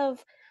ton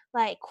of,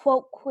 like,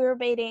 quote, queer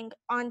baiting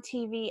on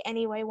TV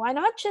anyway. Why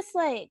not just,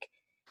 like,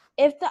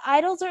 if the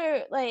idols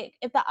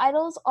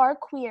are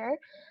queer,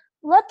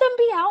 let them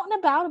be out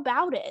and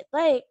about it.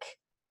 Like,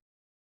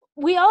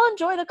 we all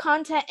enjoy the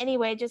content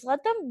anyway. Just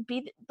let them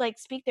be, like,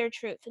 speak their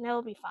truth and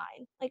it'll be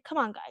fine. Like, come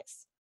on,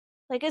 guys.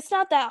 Like, it's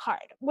not that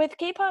hard. With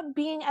K-pop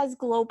being as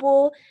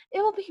global, it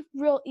will be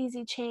real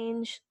easy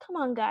change. Come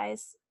on,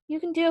 guys. You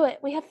can do it.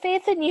 We have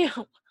faith in you.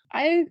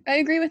 I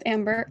agree with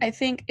Amber. I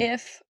think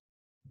if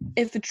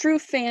the true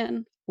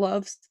fan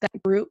loves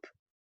that group,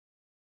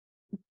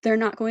 they're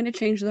not going to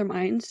change their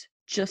minds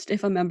just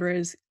if a member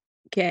is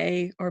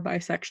gay or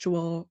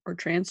bisexual or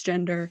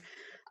transgender.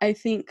 I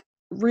think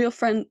real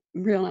fans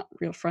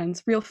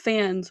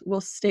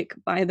will stick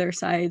by their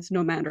sides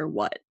no matter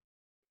what.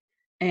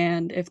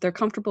 And if they're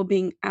comfortable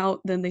being out,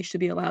 then they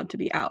should be allowed to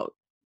be out.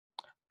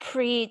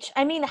 Preach.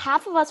 I mean,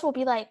 half of us will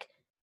be like,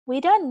 we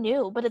done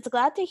knew, but it's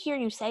glad to hear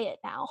you say it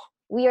now.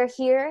 We are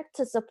here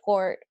to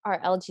support our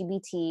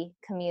LGBT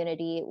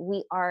community.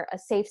 We are a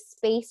safe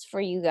space for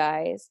you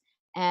guys.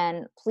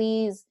 And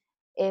please,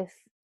 if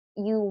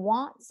you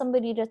want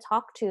somebody to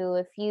talk to,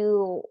 if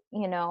you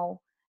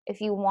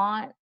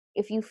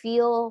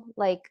feel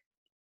like,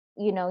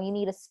 you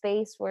need a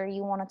space where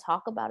you want to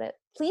talk about it,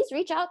 please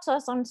reach out to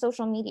us on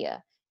social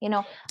media.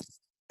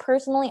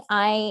 Personally,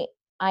 I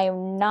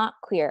am not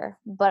queer,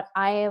 but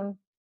I am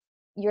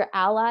your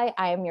ally.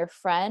 I am your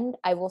friend.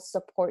 I will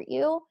support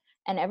you.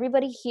 And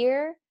everybody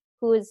here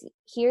who is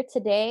here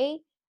today,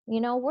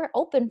 we're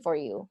open for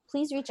you.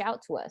 Please reach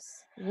out to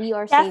us. We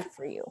are safe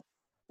for you.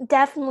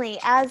 Definitely.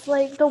 As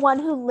like the one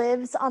who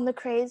lives on the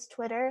Craze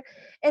Twitter,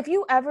 if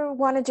you ever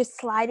want to just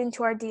slide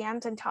into our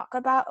DMs and talk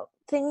about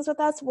things with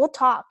us, we'll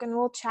talk and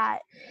we'll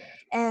chat.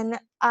 And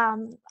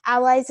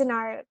allies in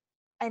our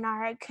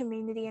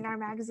community, in our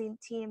magazine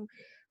team,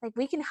 like,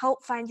 we can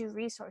help find you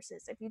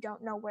resources if you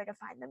don't know where to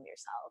find them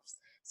yourselves.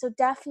 So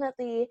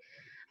definitely,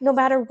 no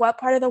matter what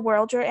part of the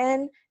world you're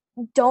in,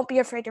 don't be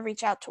afraid to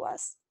reach out to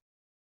us.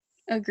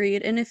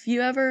 Agreed. And if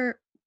you ever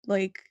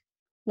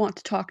want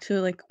to talk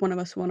to one of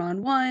us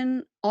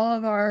one-on-one, all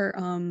of our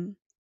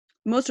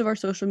most of our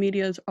social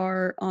medias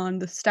are on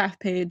the staff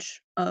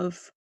page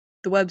of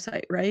the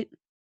website, right?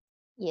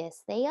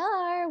 Yes, they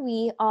are.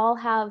 We all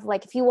have,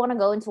 if you want to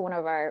go into one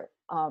of our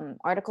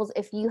articles,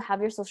 if you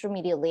have your social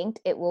media linked,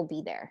 it will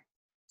be there.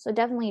 So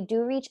definitely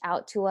do reach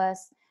out to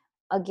us.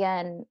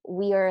 Again,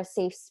 we are a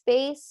safe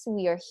space.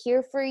 We are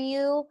here for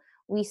you.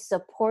 We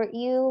support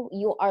you.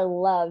 You are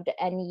loved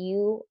and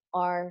you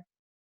are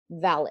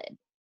valid.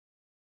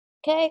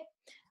 Okay?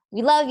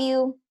 We love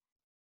you.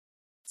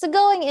 So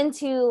going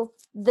into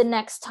the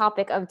next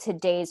topic of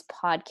today's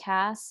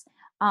podcast,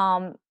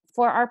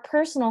 for our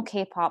personal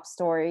K-pop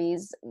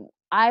stories,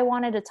 I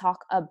wanted to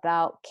talk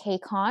about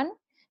KCON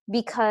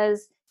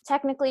because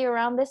technically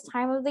around this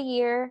time of the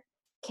year,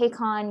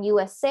 KCON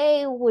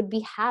USA would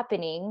be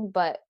happening,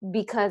 but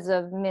because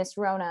of Miss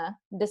Rona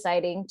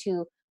deciding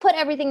to put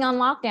everything on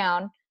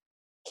lockdown,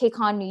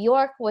 KCON New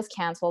York was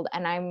canceled,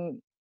 and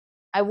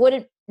I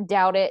wouldn't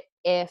doubt it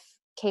if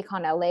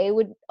KCON LA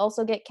would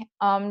also get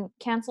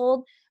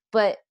canceled,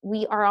 but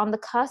we are on the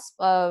cusp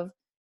of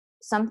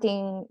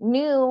something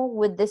new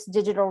with this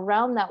digital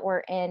realm that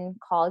we're in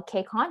called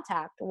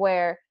K-Contact,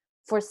 where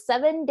for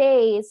 7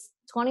 days,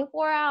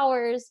 24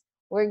 hours,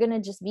 we're going to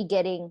just be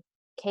getting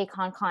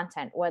KCON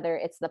content, whether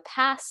it's the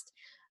past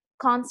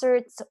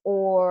concerts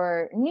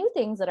or new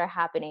things that are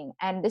happening.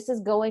 And this is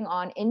going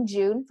on in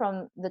June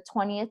from the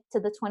 20th to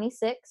the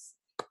 26th.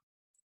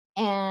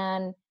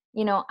 And,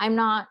 I'm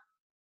not,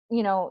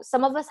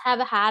 some of us have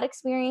had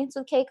experience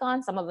with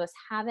KCON, some of us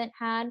haven't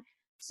had.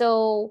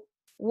 So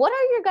what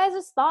are your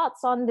guys'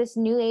 thoughts on this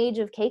new age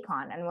of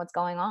KCON and what's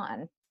going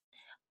on?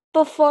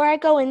 Before I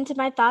go into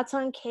my thoughts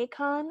on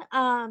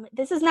KCON,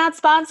 this is not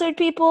sponsored,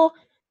 people.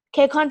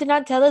 KCON did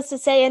not tell us to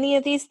say any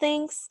of these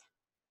things.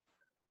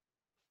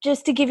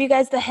 Just to give you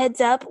guys the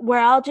heads up, we're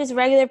all just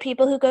regular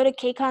people who go to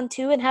KCON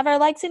too and have our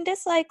likes and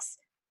dislikes.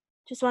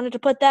 Just wanted to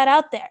put that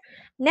out there.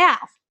 Now,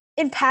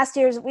 in past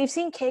years, we've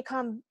seen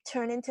KCON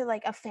turn into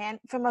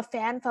from a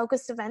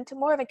fan-focused event to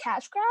more of a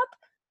cash grab.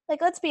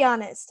 Let's be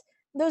honest.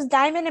 Those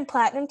diamond and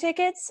platinum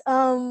tickets,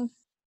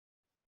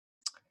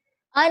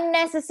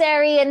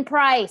 unnecessary in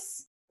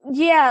price.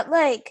 Yeah,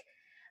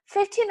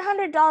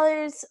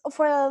 $1,500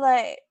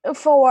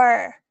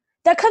 for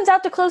that comes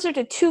out to closer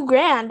to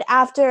 $2,000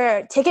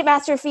 after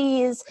Ticketmaster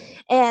fees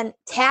and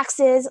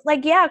taxes.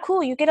 Yeah,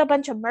 cool, you get a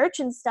bunch of merch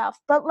and stuff,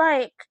 but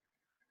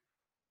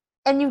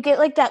and you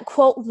get that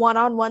quote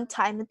one-on-one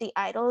time with the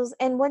idols.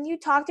 And when you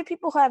talk to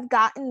people who have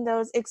gotten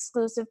those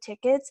exclusive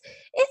tickets,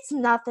 it's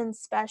nothing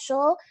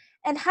special.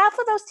 And half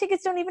of those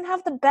tickets don't even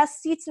have the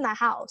best seats in the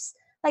house.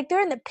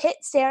 They're in the pit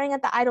staring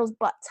at the idols'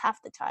 butts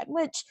half the time,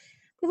 which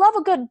we love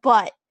a good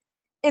butt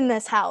in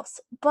this house.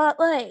 But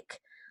I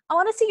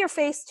want to see your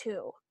face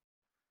too.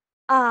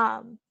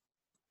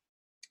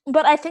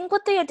 But I think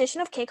with the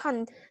addition of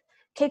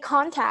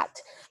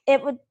K-Contact,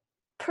 it would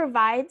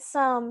provide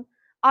some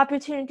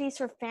opportunities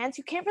for fans.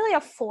 You can't really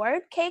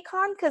afford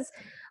KCON because,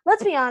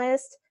 let's be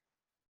honest,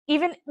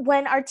 even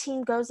when our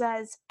team goes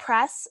as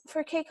press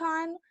for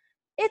KCON,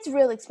 it's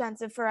really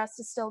expensive for us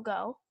to still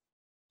go.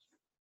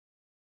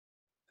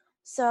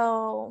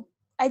 So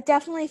I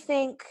definitely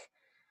think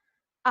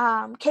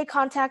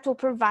K-Contact will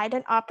provide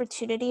an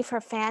opportunity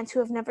for fans who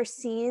have never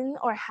seen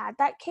or had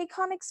that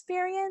KCON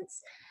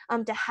experience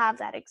to have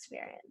that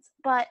experience.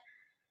 But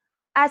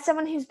as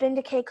someone who's been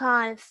to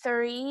KCON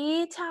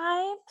 3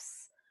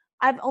 times,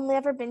 I've only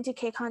ever been to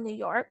KCON New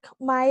York.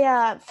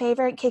 My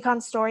favorite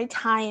KCON story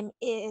time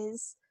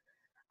is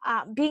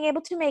being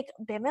able to make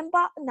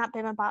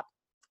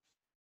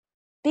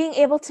being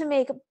able to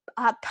make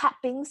pat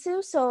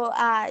bingsu, so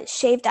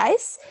shaved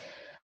ice,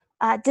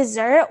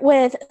 dessert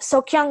with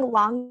Sokyung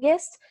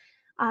longest.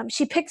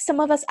 She picked some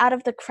of us out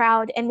of the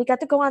crowd, and we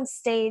got to go on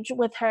stage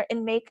with her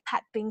and make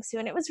pat bingsu.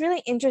 And it was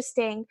really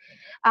interesting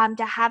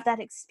to have that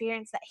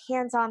experience, that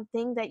hands-on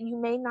thing that you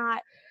may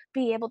not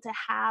be able to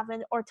have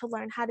or to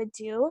learn how to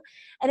do.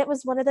 And it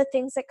was one of the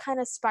things that kind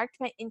of sparked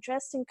my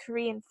interest in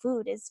Korean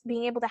food, is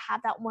being able to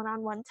have that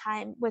one-on-one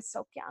time with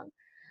Sokyung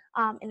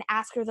and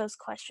ask her those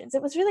questions.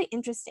 It was really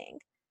interesting.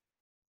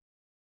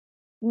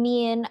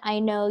 Mian, I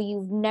know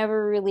you've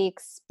never really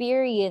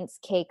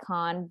experienced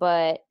KCON,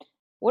 but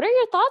what are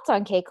your thoughts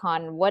on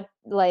KCON?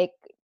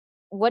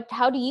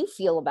 How do you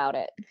feel about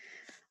it?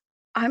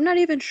 I'm not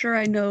even sure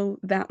I know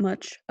that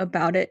much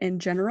about it in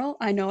general.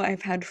 I know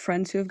I've had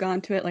friends who have gone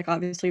to it, like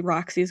obviously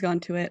Roxy's gone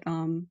to it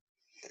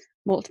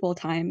multiple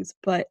times,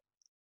 but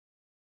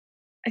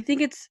I think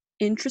it's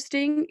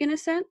interesting in a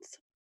sense,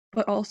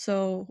 but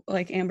also,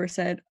 like Amber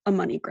said, a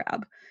money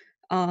grab.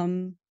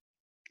 Um,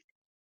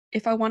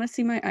 if I want to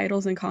see my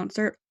idols in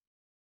concert,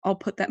 I'll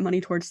put that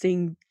money towards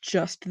seeing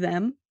just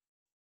them,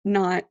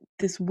 not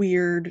this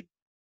weird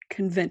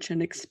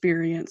convention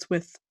experience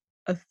with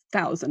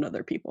 1,000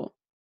 other people.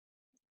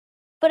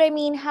 But I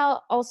mean,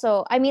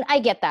 I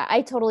get that.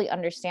 I totally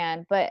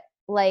understand. But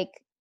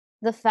like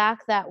the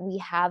fact that we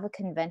have a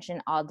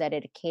convention all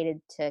dedicated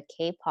to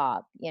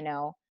K-pop,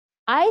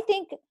 I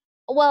think,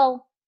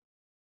 well,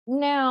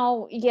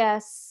 now,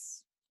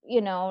 yes,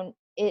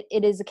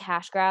 it is a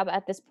cash grab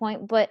at this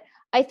point. But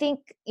I think,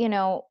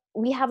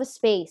 we have a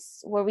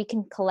space where we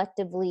can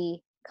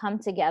collectively come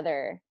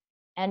together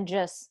and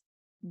just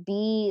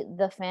be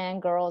the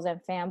fangirls and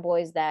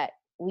fanboys that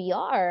we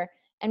are.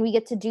 And we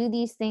get to do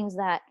these things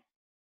that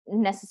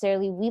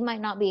necessarily we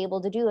might not be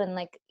able to do, and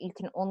like you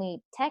can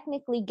only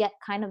technically get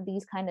kind of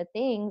these kind of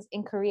things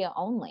in Korea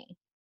only.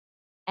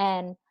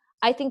 And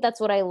I think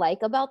that's what I like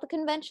about the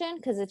convention,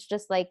 because it's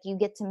just like you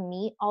get to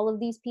meet all of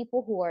these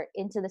people who are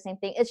into the same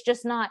thing. It's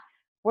just not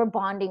we're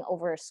bonding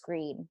over a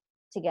screen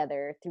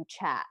together through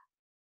chat.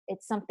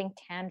 It's something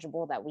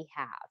tangible that we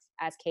have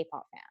as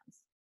K-pop fans.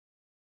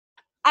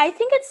 I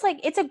think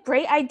it's a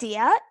great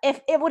idea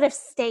if it would have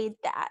stayed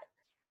that.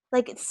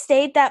 Like, it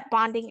stayed that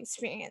bonding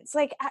experience.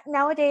 Like,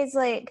 nowadays,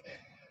 like,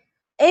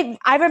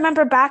 I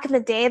remember back in the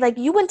day, like,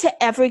 you went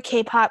to every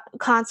K-pop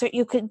concert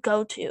you could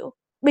go to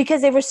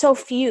because there were so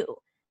few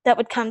that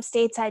would come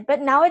stateside.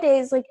 But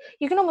nowadays, like,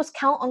 you can almost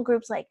count on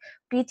groups like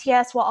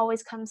BTS will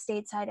always come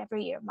stateside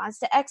every year.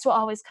 Monsta X will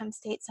always come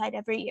stateside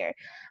every year.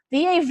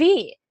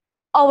 VAV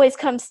always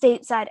comes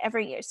stateside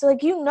every year. So,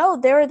 like,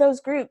 there are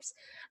those groups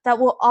that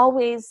will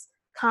always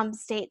come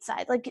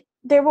stateside. Like,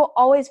 there will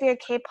always be a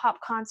K-pop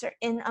concert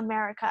in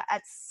America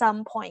at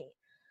some point.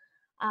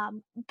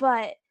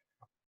 But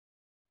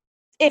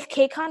if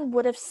KCON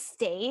would have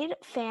stayed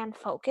fan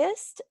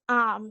focused,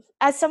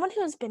 as someone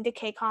who's been to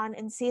KCON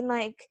and seen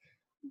like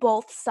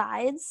both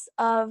sides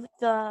of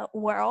the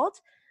world,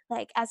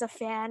 like as a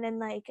fan and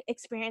like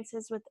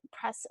experiences with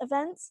press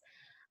events,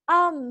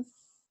 um,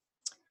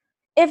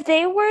 if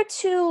they were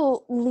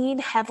to lean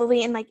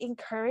heavily and like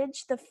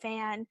encourage the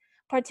fan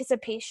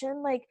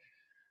participation, like,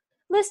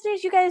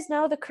 listeners, you guys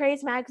know the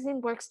Craze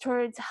magazine works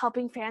towards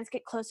helping fans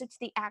get closer to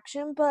the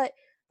action, but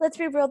let's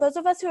be real, those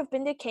of us who have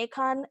been to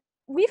KCON,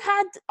 we've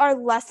had our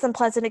less than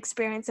pleasant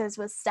experiences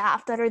with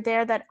staff that are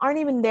there that aren't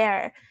even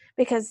there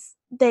because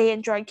they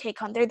enjoyed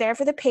KCON. They're there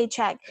for the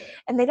paycheck,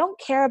 and they don't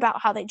care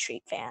about how they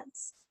treat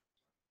fans.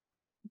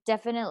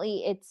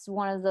 Definitely, it's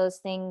one of those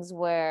things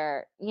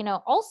where,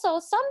 also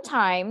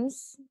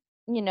sometimes,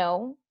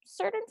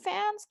 certain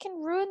fans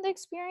can ruin the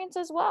experience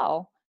as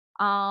well.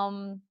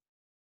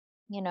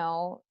 You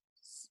know,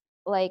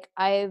 like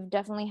I've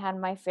definitely had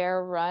my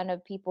fair run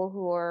of people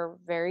who are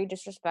very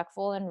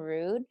disrespectful and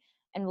rude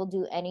and will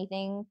do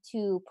anything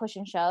to push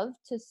and shove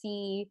to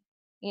see,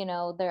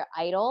 their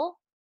idol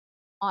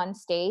on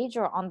stage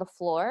or on the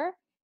floor,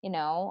 you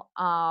know.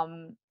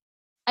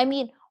 I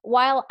mean,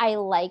 while I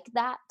like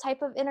that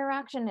type of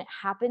interaction, it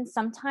happens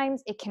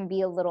sometimes it can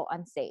be a little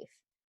unsafe.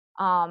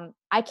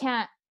 I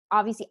can't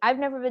Obviously, I've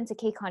never been to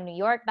KCON New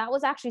York. That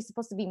was actually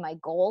supposed to be my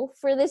goal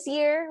for this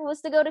year, was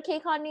to go to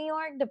KCON New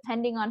York,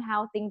 depending on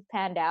how things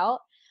panned out.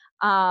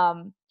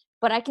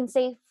 But I can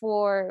say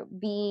for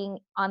being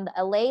on the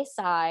LA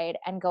side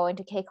and going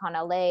to KCON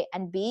LA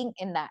and being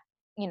in that,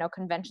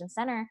 convention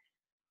center,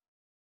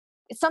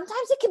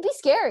 sometimes it can be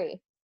scary.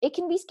 it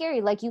can be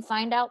scary. Like, you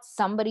find out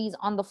somebody's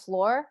on the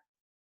floor,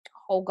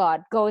 oh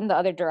God, go in the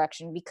other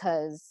direction,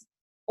 because,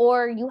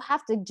 or you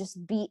have to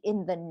just be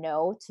in the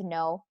know to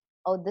know,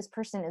 oh, this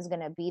person is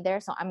going to be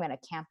there, so I'm going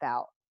to camp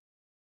out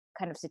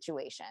kind of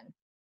situation.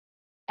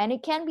 And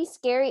it can be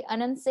scary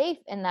and unsafe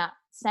in that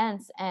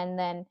sense. And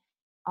then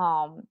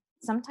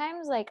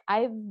sometimes, like,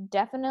 I've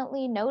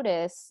definitely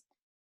noticed,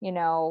 you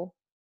know,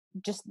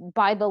 just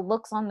by the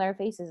looks on their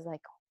faces,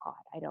 like, oh God,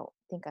 I don't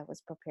think I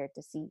was prepared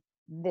to see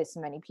this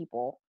many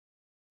people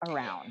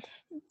around.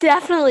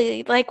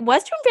 Definitely. Like,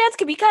 Western fans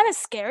can be kind of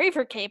scary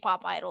for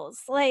K-pop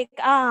idols. Like,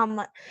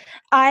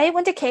 I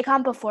went to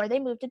KCON before they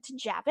moved it to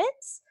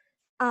Javits,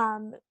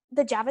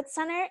 the Javits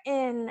Center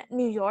in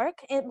New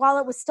York, while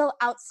it was still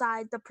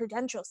outside the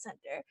Prudential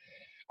Center.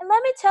 And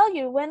let me tell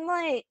you,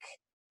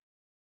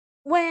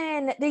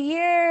 when the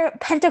year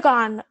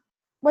Pentagon,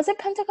 was it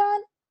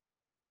Pentagon?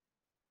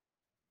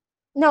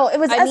 No, it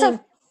was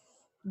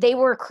they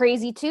were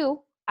crazy too.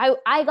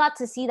 I got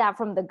to see that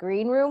from the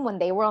green room when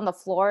they were on the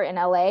floor in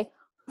LA.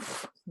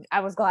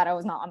 I was glad I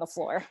was not on the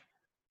floor.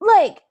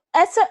 Like,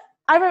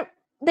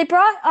 they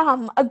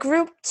brought a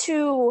group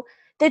to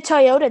the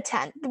Toyota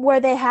tent where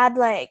they had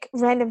like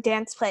random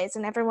dance plays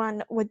and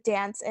everyone would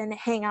dance and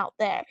hang out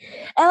there.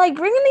 And like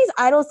bringing these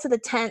idols to the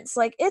tents,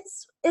 like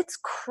it's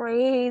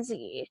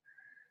crazy.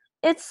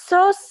 It's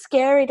so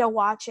scary to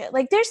watch it.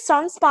 Like, there's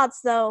some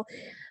spots though,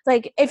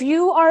 like if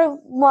you are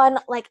one,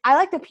 like I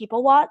like to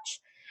people watch,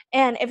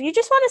 and if you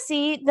just want to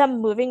see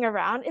them moving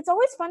around, it's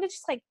always fun to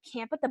just like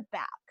camp at the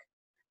back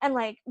and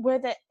like where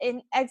the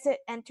exit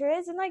enter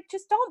is, and like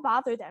just don't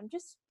bother them.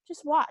 Just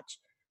watch.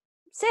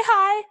 Say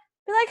hi.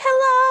 Be like,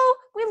 hello,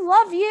 we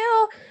love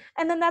you.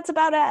 And then that's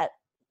about it.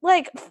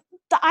 Like,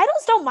 the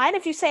idols don't mind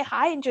if you say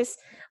hi and just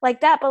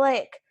like that, but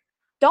like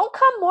don't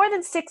come more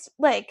than 6,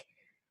 like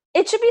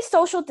it should be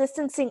social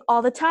distancing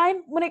all the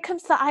time. When it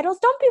comes to idols,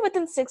 don't be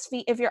within 6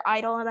 feet of your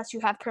idol unless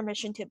you have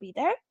permission to be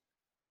there.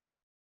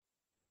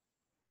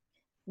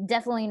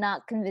 Definitely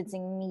not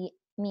convincing me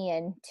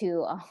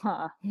to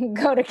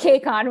go to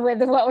KCON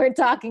with what we're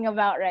talking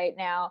about right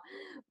now.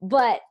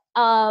 But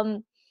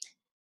I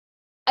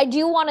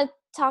do want to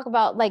talk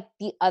about like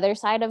the other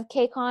side of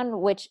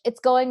KCON, which it's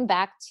going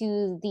back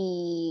to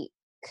the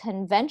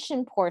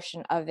convention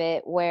portion of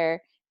it,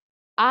 where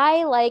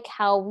I like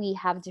how we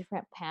have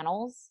different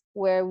panels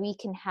where we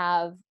can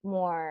have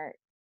more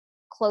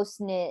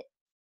close-knit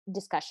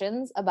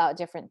discussions about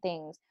different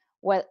things.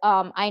 What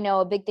I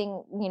know a big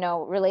thing, you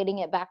know, relating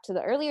it back to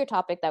the earlier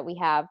topic that we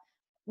have,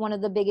 one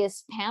of the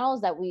biggest panels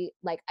that we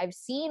like I've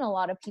seen a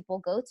lot of people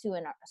go to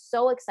and are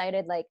so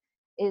excited, like,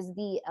 is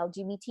the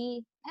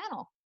LGBT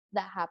panel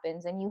that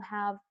happens. And you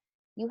have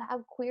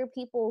queer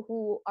people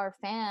who are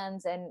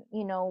fans and,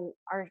 you know,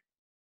 are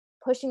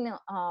pushing the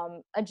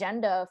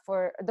agenda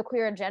for the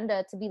queer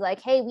agenda to be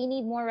like, hey, we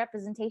need more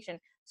representation.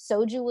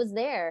 Soju was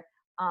there.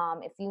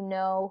 If you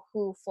know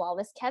who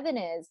Flawless Kevin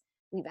is,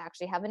 we've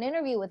actually have an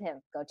interview with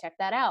him. Go check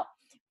that out.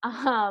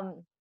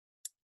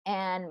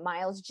 And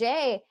Miles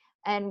J.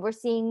 And we're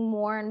seeing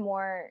more and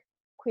more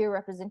queer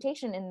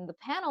representation in the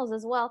panels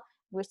as well.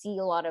 We see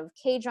a lot of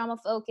K-drama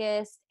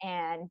focused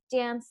and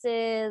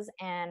dances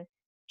and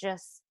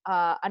just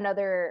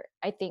another,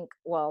 I think,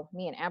 well,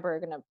 me and Amber are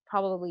going to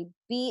probably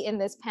be in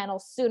this panel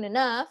soon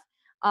enough,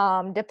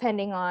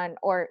 depending on,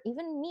 or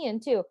even me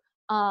and too,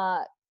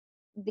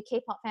 the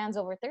K-pop fans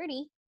over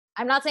 30.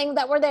 I'm not saying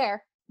that we're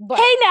there, but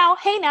hey now,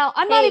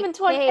 I'm not even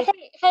 20.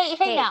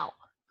 Hey now.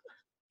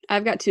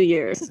 I've got 2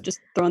 years, just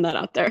throwing that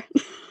out there.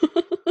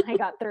 I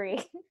got 3.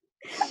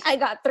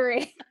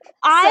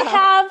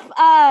 I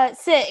have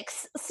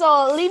 6,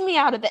 so leave me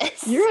out of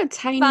this. You're a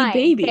tiny Fine,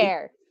 baby.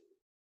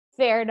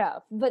 Fair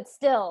enough, but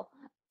still,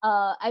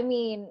 I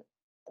mean,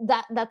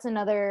 that's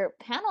another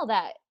panel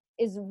that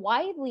is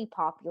widely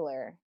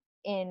popular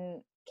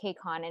in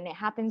KCON, and it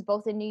happens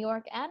both in New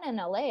York and in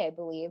LA, I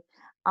believe,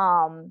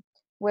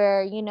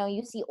 where, you know,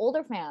 you see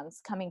older fans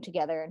coming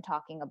together and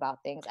talking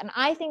about things. And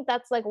I think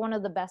that's like one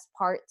of the best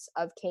parts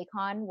of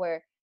KCON,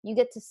 where you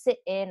get to sit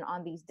in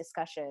on these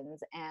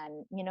discussions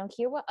and, you know,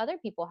 hear what other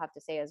people have to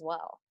say as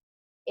well.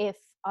 If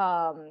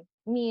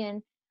me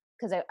and,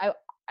 because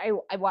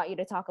I want you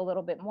to talk a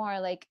little bit more,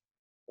 like,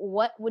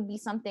 what would be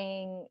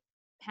something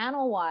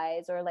panel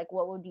wise, or like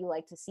what would you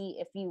like to see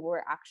if you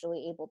were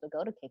actually able to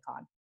go to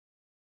KCON?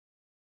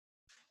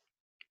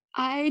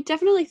 I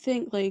definitely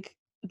think like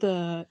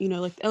the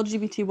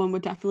LGBT one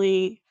would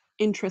definitely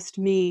interest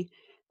me,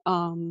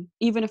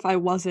 even if I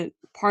wasn't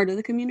part of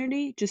the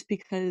community, just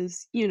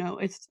because, you know,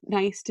 it's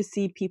nice to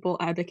see people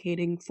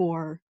advocating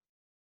for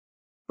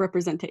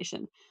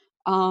representation.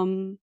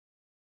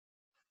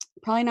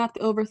 Probably not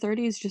the over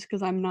 30s, just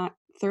because I'm not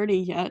 30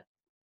 yet.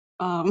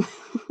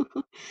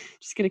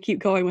 Just gonna keep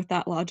going with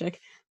that logic.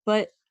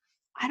 But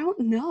I don't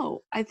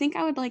know. I think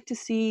I would like to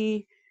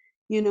see,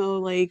 you know,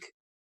 like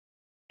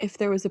if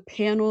there was a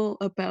panel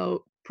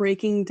about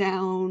breaking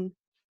down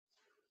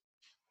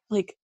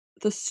like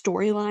the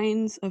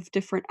storylines of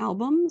different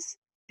albums,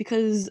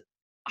 because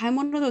I'm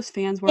one of those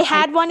fans where They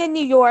had one in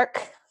New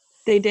York.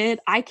 they did.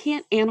 I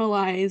can't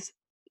analyze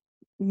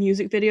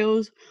music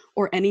videos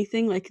or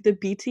anything, like the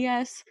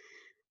BTS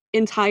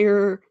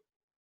entire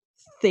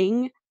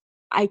thing,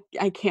 I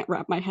can't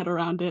wrap my head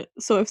around it.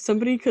 So if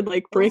somebody could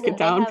like break it Listen,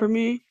 down for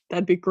me,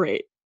 that'd be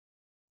great.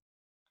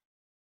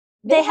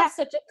 They have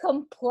such a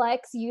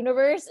complex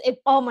universe.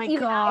 Oh my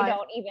even God. I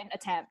don't even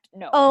attempt.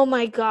 No. Oh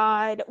my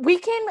God. We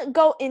can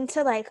go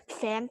into like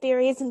fan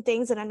theories and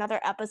things in another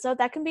episode.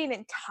 That can be an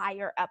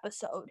entire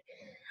episode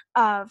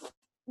of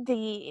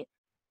the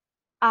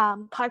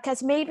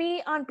podcast.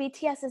 Maybe on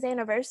BTS's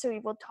anniversary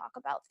we'll talk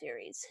about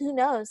theories. Who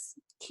knows?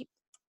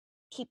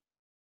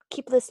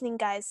 Keep listening,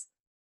 guys.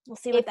 We'll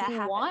see what that happens.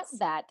 If you want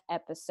that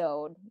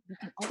episode, you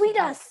can also tweet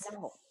us.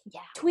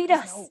 Yeah, tweet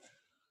us.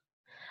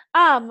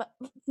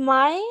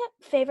 My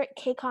favorite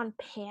KCON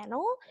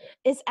panel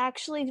is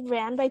actually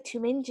ran by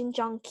Tumin Jin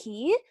Jong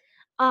Ki,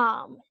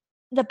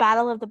 the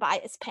Battle of the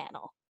Bias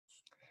panel.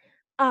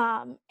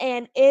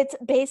 And it's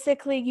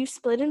basically you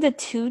split into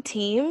 2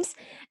 teams,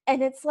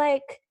 and it's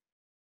like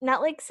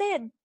not like say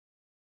a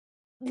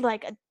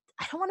like a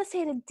I don't want to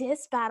say it a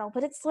diss battle,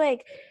 but it's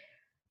like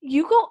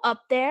you go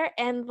up there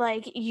and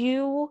like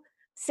you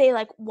say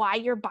like why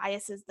your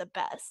bias is the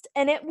best,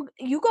 and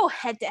you go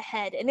head to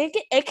head, and it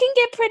can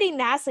get pretty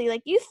nasty.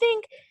 Like you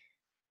think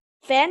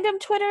fandom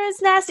Twitter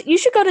is nasty, you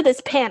should go to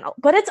this panel.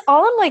 But it's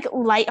all in like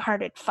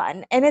lighthearted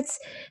fun, and it's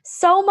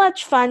so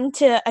much fun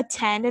to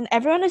attend, and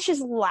everyone is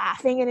just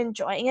laughing and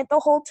enjoying it the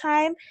whole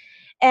time.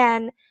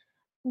 And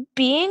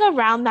being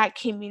around that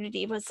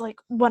community was like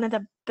one of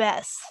the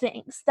best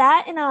things.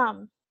 That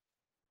and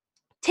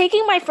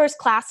taking my first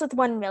class with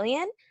 1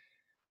 million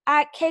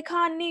at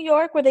KCON New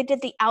York, where they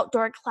did the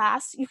outdoor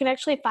class. You can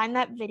actually find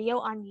that video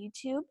on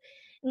YouTube.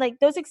 And like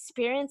those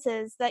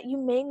experiences that you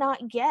may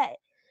not get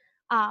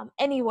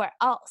anywhere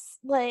else.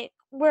 Like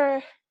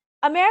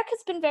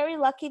America's been very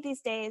lucky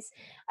these days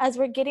as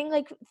we're getting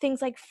like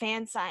things like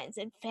fan signs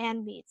and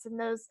fan meets and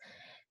those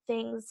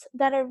things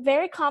that are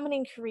very common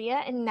in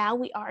Korea, and now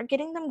we are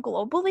getting them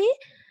globally.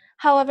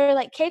 However,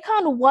 like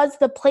KCON was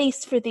the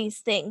place for these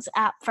things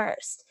at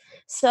first.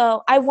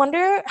 So I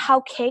wonder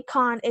how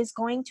KCON is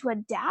going to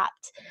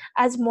adapt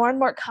as more and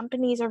more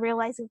companies are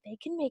realizing they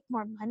can make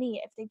more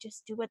money if they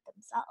just do it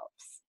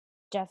themselves.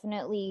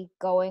 Definitely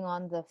going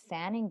on the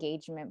fan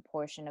engagement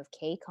portion of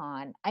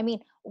KCON. I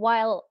mean,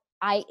 while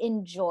I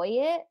enjoy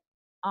it,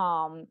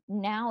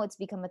 now it's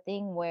become a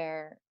thing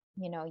where,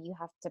 you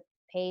have to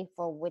pay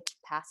for which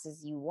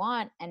passes you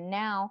want. And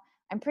now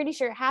I'm pretty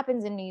sure it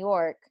happens in New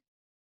York.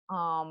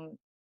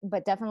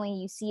 But definitely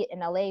you see it in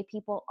LA.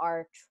 People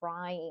are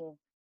trying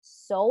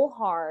so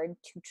hard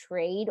to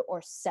trade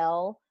or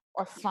sell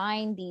or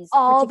find these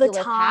all the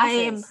particular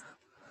time. passes.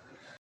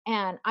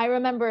 And I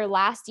remember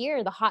last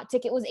year, the hot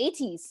ticket was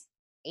ATEEZ.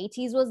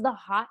 ATEEZ was the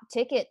hot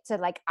ticket to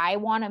like, I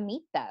want to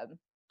meet them.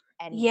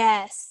 And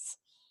yes,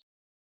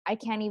 I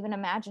can't even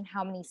imagine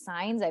how many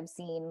signs I've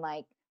seen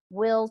like,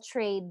 we'll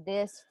trade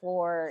this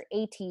for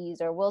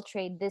ATEEZ, or we'll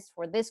trade this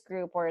for this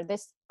group or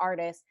this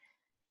artist.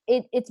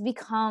 It's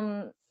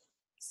become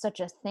such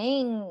a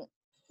thing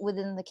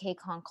within the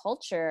KCON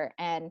culture,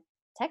 and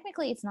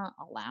technically it's not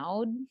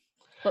allowed,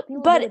 but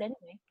people do it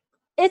anyway.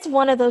 It's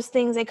one of those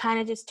things they kind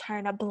of just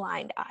turn a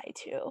blind eye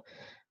to.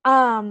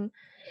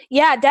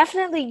 Yeah,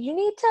 definitely. You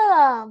need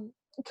to.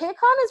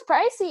 KCON is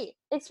pricey,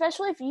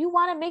 especially if you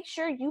want to make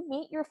sure you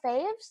meet your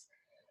faves.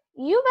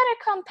 You better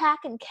come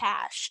packing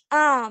cash.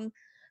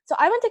 So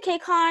I went to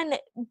KCON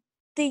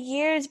the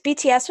years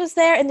BTS was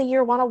there and the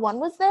year 101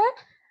 was there.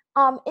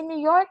 In New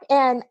York,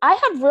 and I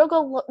had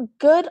real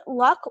good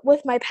luck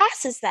with my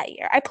passes that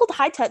year. I pulled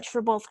high touch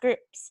for both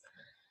groups,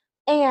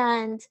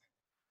 and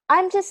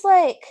I'm just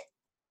like.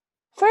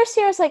 First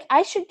year, I was like,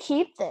 I should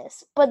keep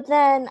this. But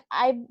then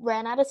I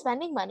ran out of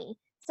spending money.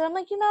 So I'm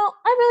like,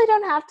 I really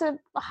don't have to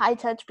high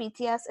touch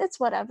BTS. It's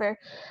whatever.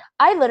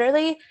 I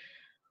literally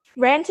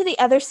ran to the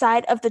other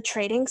side of the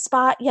trading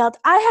spot, yelled,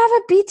 I have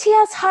a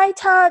BTS high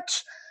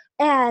touch.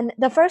 And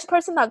the first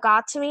person that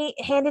got to me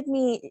handed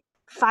me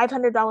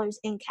 $500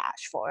 in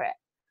cash for it.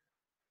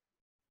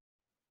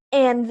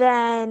 And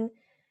then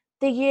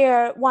the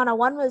year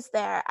 101 was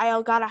there, I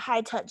got a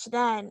high touch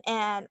then.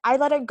 And I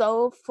let it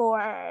go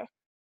for...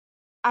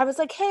 I was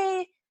like,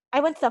 hey, I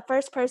went to the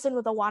first person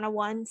with the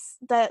 101s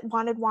that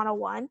wanted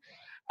 101.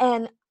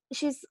 And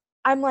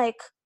I'm like,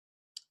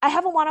 I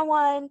have a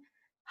 101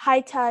 high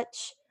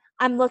touch.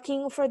 I'm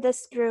looking for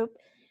this group.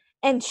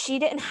 And she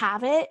didn't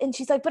have it. And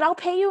she's like, but I'll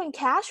pay you in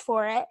cash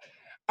for it.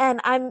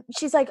 And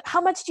she's like, how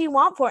much do you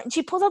want for it? And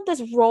she pulls out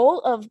this roll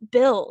of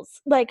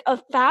bills, like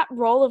a fat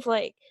roll of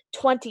like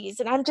 20s.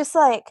 And I'm just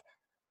like,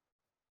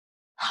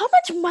 how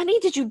much money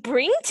did you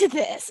bring to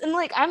this? And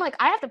I'm like,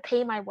 I have to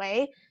pay my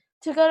way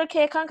to go to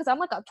KCON because I'm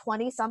like a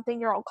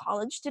 20-something-year-old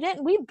college student,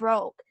 and we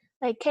broke.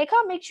 Like,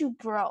 KCON makes you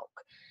broke.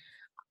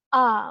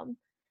 And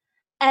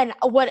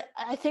what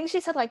I think she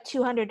said like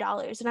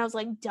 $200, and I was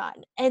like,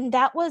 done. And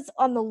that was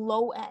on the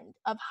low end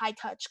of high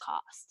touch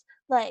cost.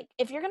 Like,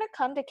 if you're gonna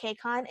come to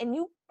KCON and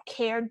you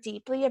care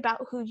deeply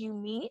about who you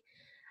meet,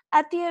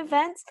 at the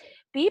events,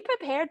 be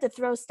prepared to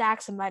throw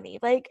stacks of money.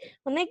 Like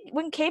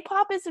when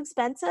K-pop is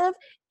expensive,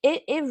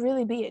 it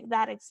really be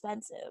that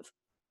expensive.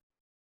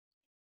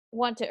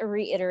 Want to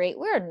reiterate,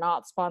 we're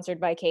not sponsored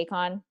by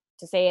KCON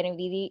to say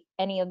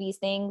any of these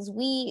things.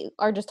 We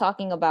are just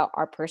talking about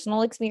our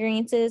personal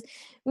experiences.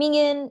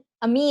 Mian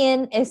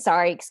is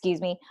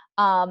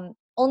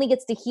only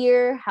gets to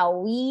hear how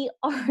we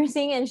are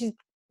singing,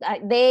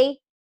 and they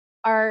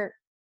are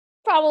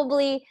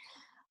probably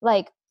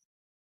like,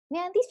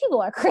 man, these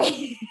people are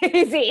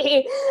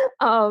crazy.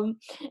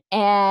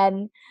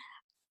 And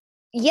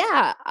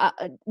yeah,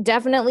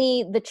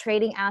 definitely the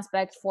trading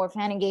aspect for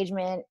fan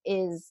engagement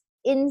is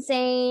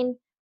insane.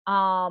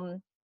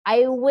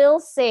 I will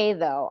say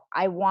though,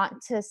 I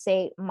want to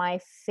say my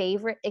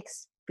favorite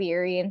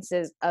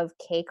experiences of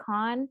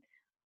KCON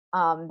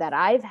that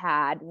I've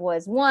had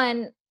was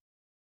one,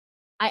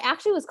 I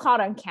actually was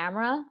caught on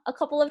camera a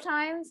couple of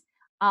times.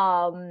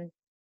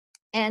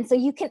 And so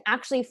you can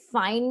actually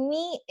find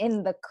me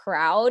in the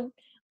crowd.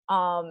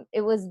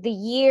 It was the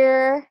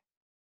year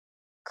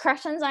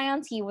Crush on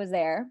Zion T was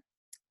there.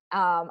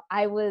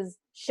 I was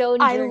shown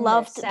during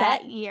their set.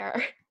 that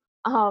year.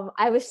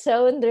 I was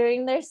shown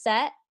during their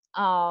set.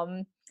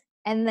 And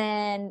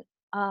then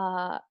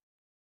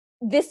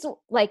this,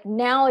 like,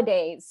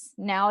 nowadays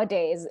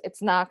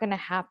it's not gonna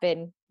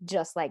happen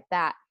just like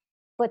that.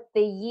 But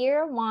the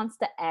year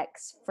Monsta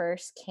X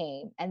first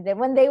came, and then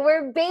when they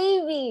were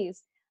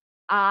babies,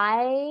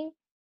 I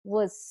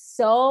was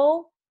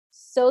so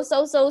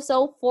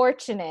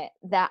fortunate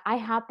that I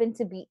happened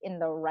to be in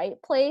the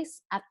right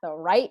place at the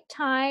right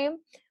time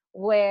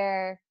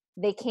where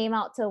they came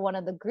out to one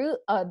of the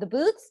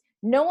booths.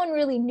 No one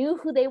really knew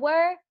who they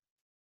were.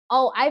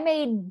 Oh, I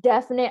made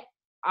definite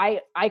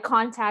eye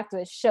contact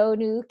with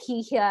Shonu,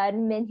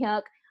 Kihyun,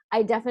 Minhyuk.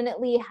 I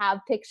definitely have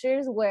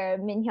pictures where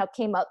Minhyuk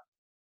came up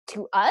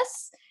to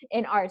us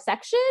in our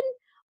section.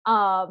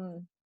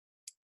 The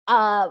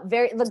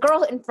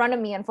girl in front of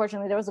me,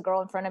 unfortunately, there was a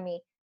girl in front of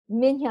me.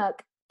 Minhyuk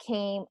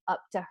came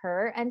up to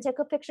her and took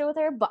a picture with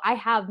her, but I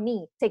have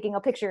me taking a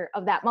picture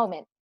of that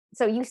moment.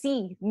 So you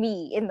see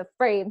me in the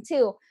frame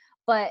too.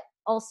 But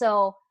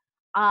also,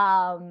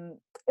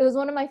 it was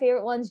one of my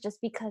favorite ones just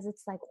because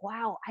it's like,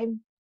 wow,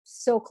 I'm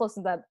so close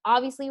to them.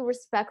 Obviously,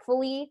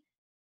 respectfully,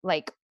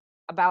 like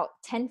about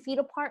 10 feet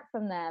apart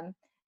from them,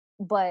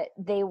 but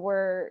they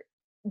were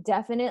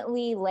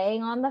definitely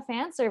laying on the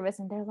fan service,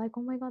 and they're like,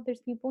 oh my god,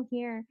 there's people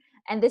here.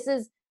 And this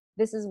is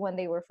when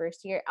they were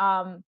first here.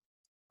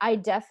 I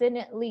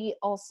definitely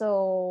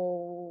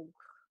also,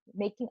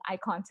 making eye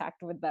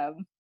contact with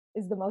them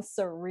is the most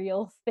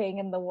surreal thing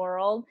in the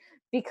world,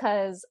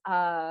 because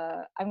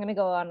I'm gonna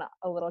go on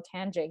a little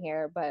tangent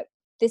here, but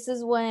this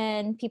is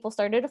when people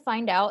started to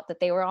find out that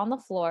they were on the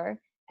floor,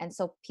 and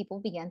so people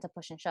began to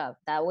push and shove.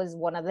 That was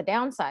one of the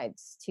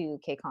downsides to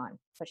KCON,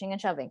 pushing and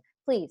shoving.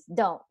 Please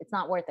don't, it's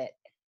not worth it.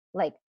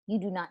 Like, you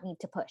do not need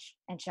to push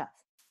and shove,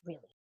 really.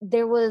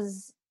 There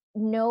was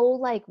no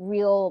like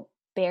real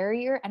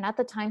barrier, and at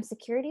the time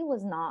security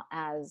was not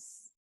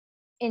as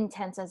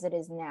intense as it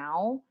is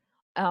now,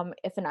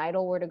 if an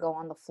idol were to go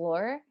on the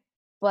floor.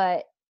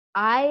 But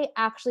I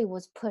actually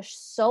was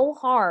pushed so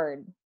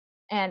hard,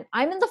 and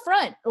I'm in the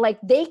front, like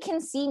they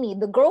can see me.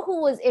 The girl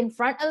who was in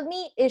front of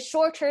me is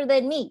shorter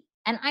than me,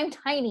 and I'm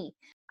tiny.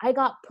 I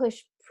got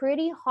pushed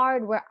pretty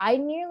hard where I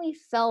nearly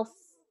fell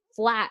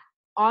flat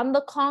on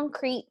the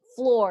concrete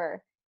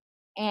floor.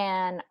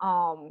 And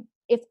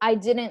if I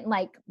didn't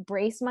like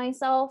brace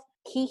myself,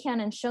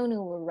 Kihyun and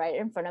Shonu were right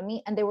in front of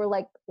me, and they were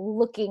like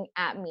looking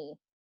at me,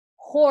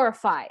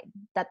 horrified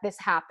that this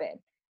happened.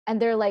 And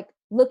they're like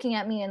looking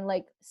at me and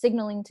like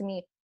signaling to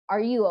me, are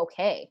you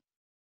okay?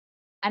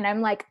 And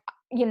I'm like,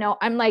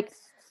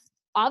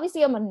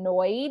 obviously I'm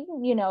annoyed,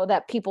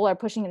 that people are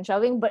pushing and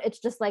shoving, but it's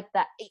just like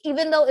that.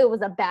 Even though it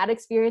was a bad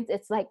experience,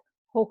 it's like,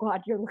 oh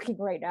god, you're looking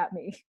right at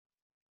me.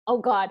 Oh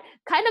god,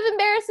 kind of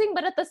embarrassing,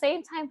 but at the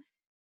same time,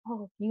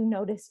 oh, you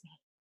noticed me.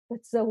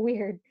 That's so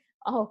weird.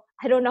 Oh,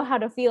 I don't know how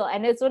to feel.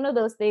 And it's one of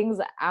those things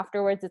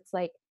afterwards, it's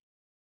like,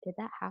 did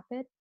that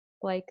happen?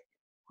 Like,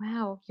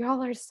 wow,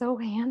 y'all are so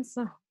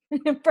handsome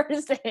in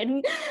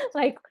person.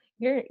 Like,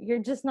 you're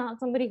just not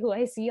somebody who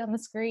I see on the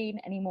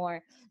screen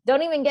anymore.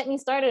 Don't even get me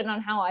started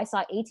on how I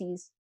saw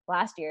 80s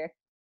last year,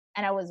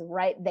 and I was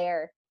right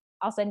there.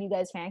 I'll send you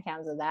guys fan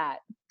cams of that.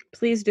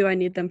 Please do. I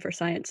need them for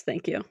science.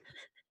 Thank you.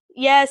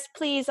 Yes,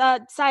 please.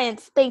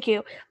 Science. Thank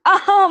you.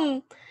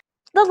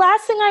 The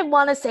last thing I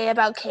want to say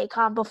about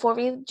KCON before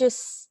we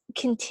just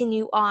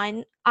continue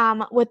on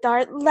with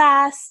our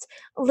last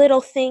little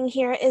thing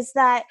here is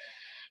that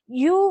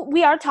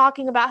we are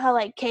talking about how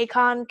like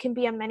KCON can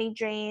be a money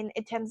drain,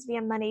 it tends to be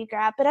a money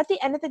grab, but at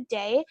the end of the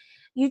day,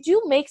 you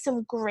do make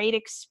some great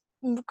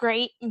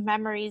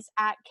memories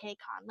at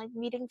KCON, like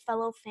meeting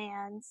fellow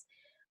fans,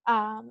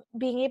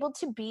 being able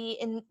to be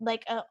in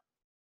like a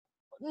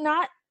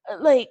not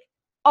like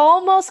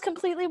almost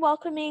completely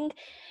welcoming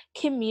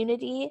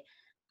community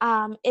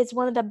is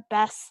one of the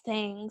best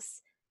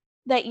things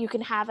that you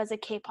can have as a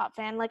K-pop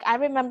fan. Like I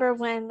remember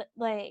when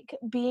like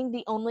being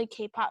the only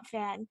K-pop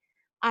fan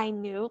I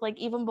knew, like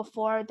even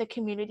before the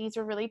communities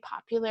were really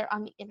popular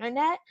on the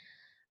internet,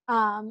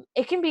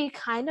 it can be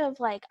kind of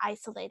like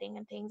isolating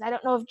and things. I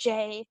don't know if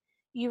Jay,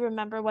 you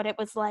remember what it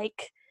was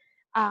like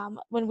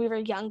when we were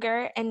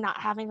younger and not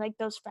having like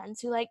those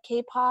friends who like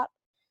K-pop.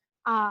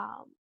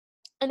 Um,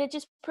 and it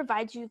just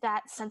provides you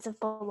that sense of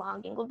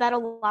belonging that a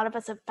lot of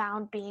us have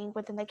found being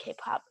within the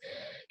K-pop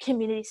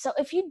community. So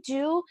if you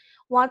do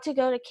want to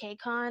go to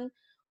KCON,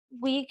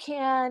 we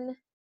can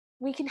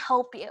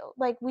help you.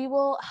 Like we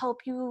will help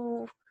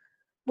you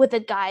with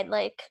a guide.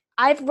 Like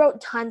I've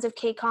wrote tons of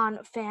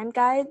KCON fan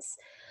guides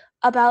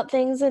about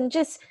things, and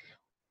just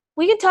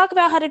we can talk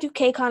about how to do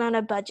KCON on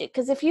a budget,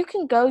 because if you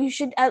can go, you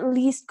should at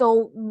least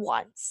go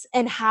once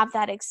and have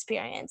that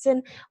experience.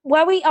 And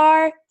where we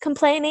are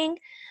complaining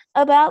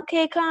about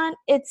KCON,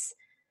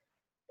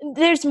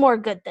 there's more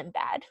good than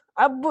bad.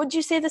 Would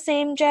you say the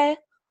same, Jay?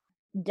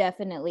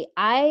 Definitely.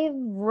 I've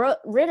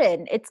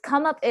written, it's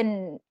come up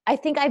in, I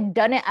think I've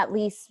done it at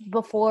least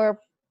before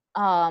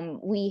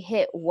we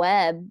hit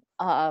web.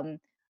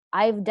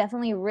 I've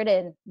definitely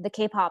written the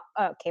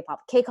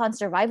KCON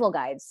survival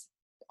guides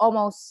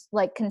almost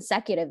like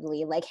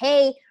consecutively. Like,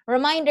 hey,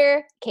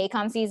 reminder,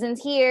 KCON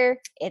season's here,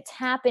 it's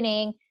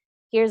happening.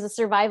 Here's a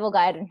survival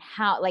guide and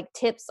how, like,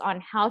 tips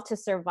on how to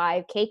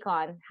survive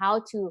KCON,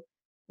 how to,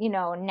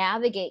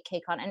 navigate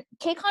KCON. And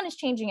KCON is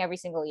changing every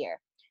single year.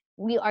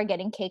 We are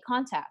getting K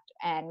Contact,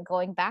 and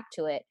going back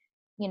to it,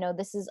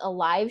 this is a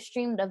live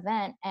streamed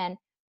event. And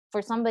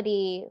for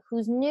somebody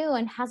who's new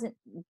and hasn't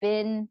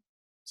been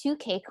to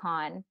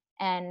KCON,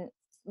 and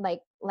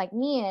like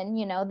me,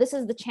 and this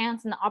is the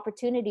chance and the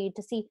opportunity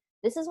to see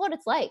this is what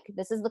it's like.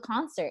 This is the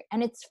concert,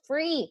 and it's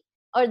free.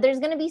 Or there's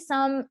going to be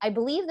I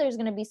believe there's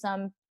going to be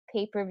some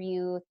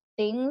pay-per-view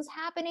things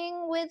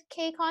happening with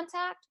K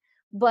Contact,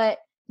 but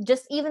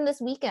just even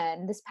this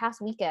past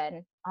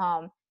weekend,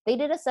 they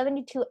did a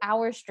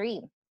 72-hour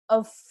stream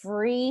of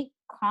free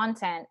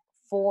content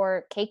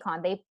for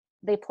KCON.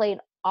 They played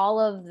all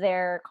of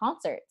their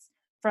concerts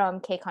from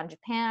KCON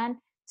Japan,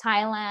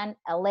 Thailand,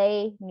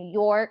 LA, New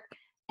York,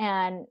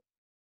 and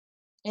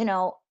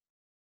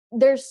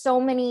there's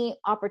so many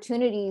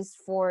opportunities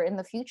for in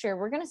the future.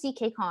 We're going to see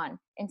KCON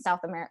in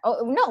South America.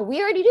 Oh no, we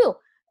already do.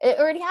 It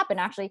already happened,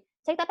 actually.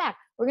 Take that back.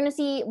 We're going to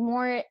see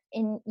more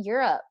in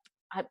Europe.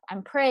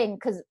 I'm praying,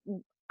 because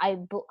I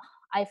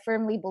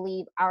firmly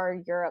believe our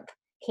Europe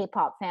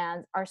K-pop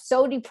fans are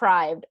so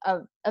deprived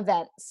of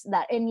events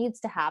that it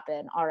needs to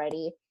happen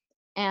already.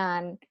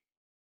 And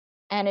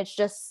it's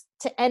just,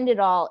 to end it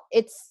all,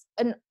 it's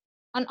an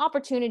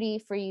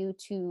opportunity for you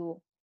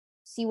to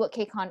see what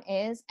KCON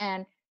is.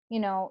 And,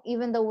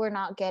 even though we're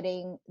not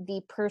getting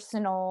the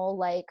personal,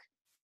 like,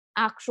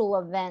 actual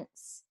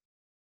events,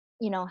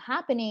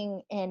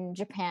 happening in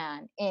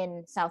Japan,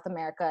 in South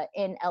America,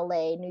 in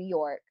LA, New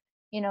York,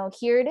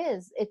 here it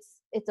is.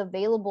 It's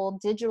available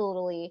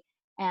digitally,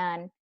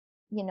 and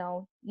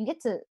you get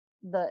to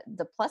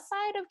the plus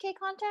side of K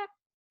Contact.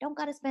 Don't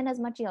got to spend as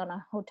much on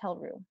a hotel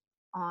room,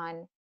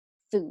 on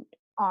food,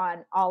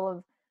 on all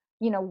of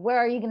where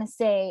are you gonna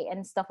stay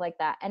and stuff like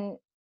that. And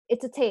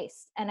it's a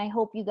taste, and I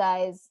hope you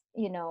guys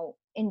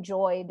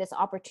enjoy this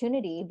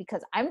opportunity,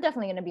 because I'm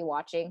definitely going to be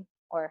watching,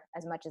 or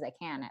as much as I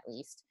can at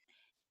least.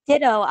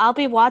 Ditto. I'll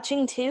be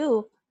watching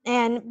too,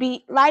 and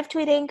be live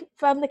tweeting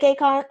from the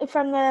KCON,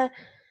 from the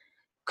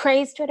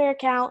Craze Twitter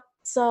account.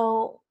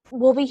 So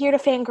we'll be here to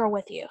fangirl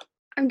with you.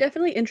 I'm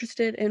definitely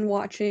interested in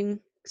watching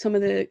some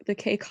of the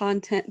K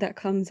content that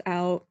comes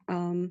out.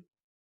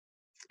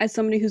 As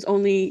somebody whose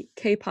only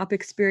K-pop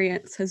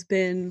experience has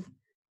been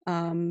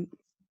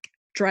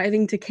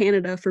driving to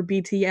Canada for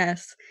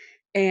BTS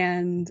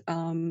and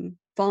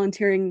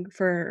volunteering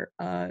for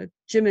a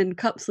Jimin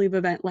Cup Sleeve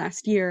event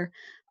last year,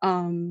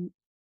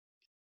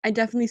 I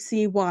definitely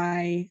see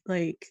why,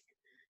 like,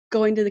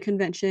 going to the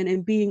convention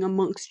and being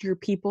amongst your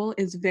people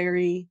is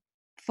very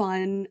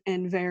fun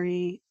and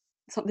very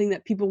something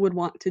that people would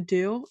want to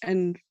do.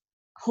 And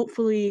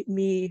hopefully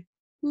me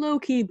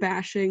low-key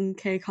bashing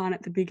KCON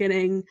at the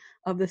beginning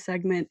of the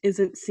segment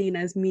isn't seen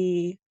as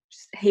me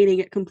just hating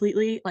it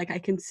completely. Like, I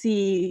can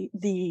see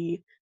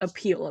the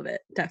appeal of it,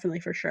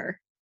 definitely, for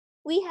sure.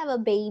 We have a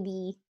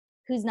baby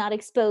who's not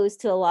exposed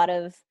to a lot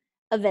of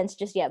events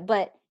just yet,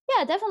 but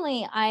yeah,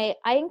 definitely I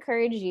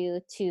encourage you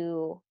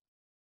to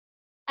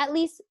at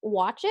least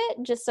watch it,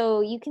 just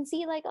so you can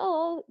see, like,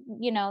 oh,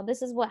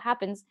 this is what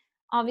happens.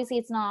 Obviously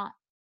it's not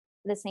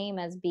the same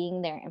as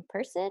being there in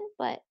person,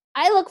 but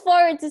I look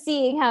forward to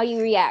seeing how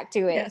you react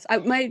to it. Yes,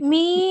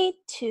 me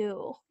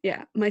too.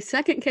 Yeah, my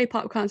second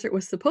K-pop concert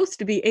was supposed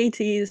to be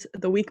ATEEZ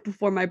the week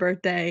before my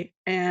birthday,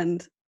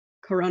 and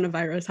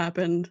coronavirus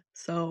happened.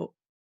 So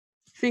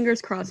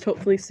fingers crossed,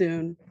 hopefully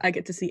soon I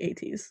get to see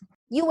ATEEZ.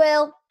 You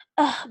will.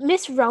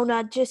 Miss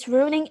Rona just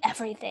ruining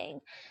everything.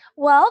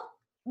 Well,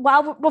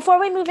 before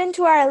we move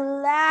into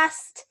our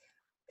last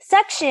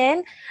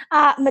section,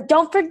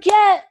 don't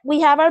forget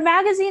we have our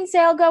magazine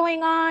sale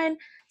going on.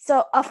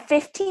 So a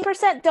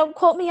 15%, don't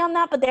quote me on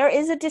that, but there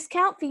is a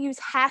discount if you use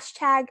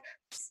hashtag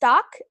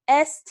STOCK,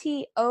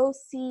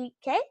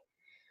 STOCK.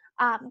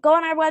 Go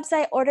on our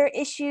website, order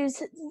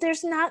issues.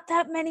 There's not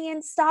that many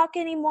in stock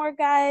anymore,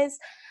 guys.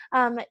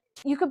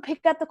 You can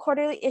pick up the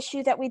quarterly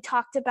issue that we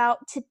talked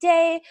about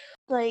today,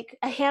 like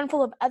a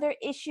handful of other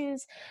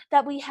issues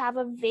that we have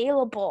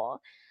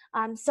available.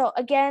 So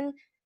again,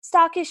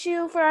 stock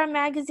issue for our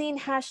magazine,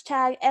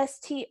 hashtag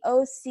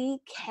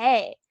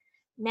STOCK.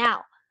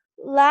 Now,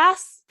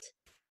 last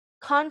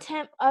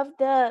content of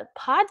the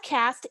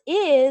podcast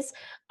is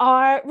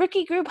our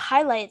rookie group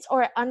highlights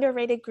or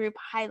underrated group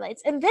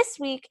highlights. And this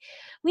week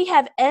we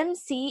have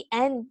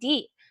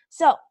MCND.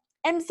 So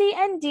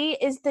MCND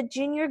is the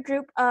junior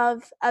group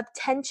of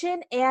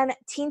Tension and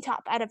Teen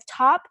Top out of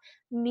Top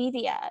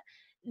Media.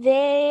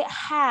 They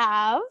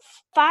have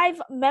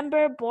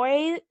five-member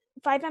boy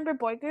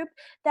group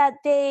that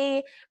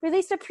they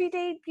released a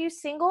pre-debut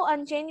single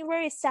on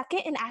January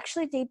 2nd and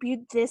actually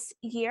debuted this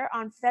year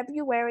on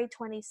February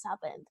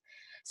 27th.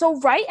 So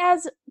right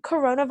as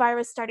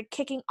coronavirus started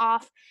kicking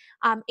off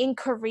in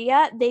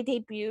Korea, they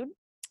debuted.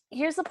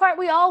 Here's the part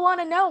we all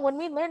want to know when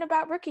we learn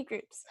about rookie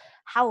groups.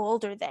 How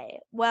old are they?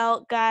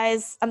 Well,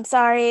 guys, I'm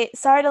sorry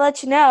to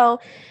let you know.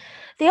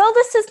 The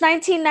oldest is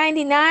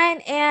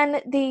 1999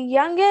 and the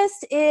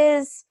youngest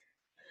is,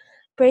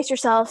 brace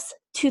yourselves,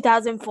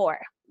 2004.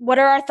 What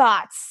are our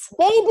thoughts?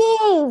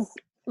 Babies!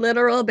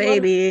 Literal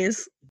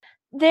babies.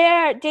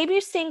 Their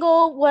debut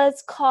single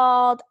was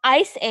called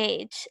Ice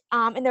Age,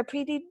 and their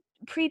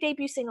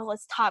pre-debut single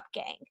was Top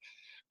Gang.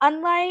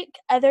 Unlike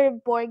other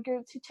boy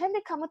groups who tend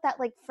to come with that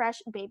like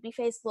fresh baby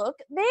face look,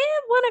 they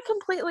went a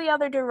completely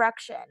other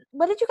direction.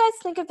 What did you guys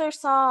think of their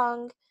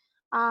song,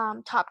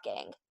 Top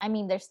Gang? I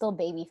mean, they're still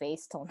baby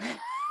face till now.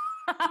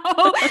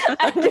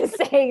 I'm just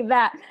saying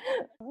that.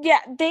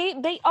 Yeah,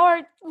 they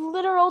are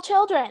literal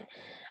children.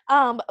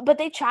 But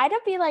they try to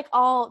be like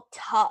all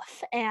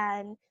tough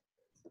and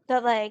the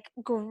like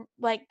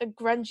the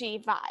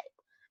grungy vibe.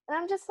 And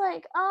I'm just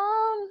like,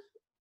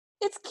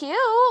 it's cute.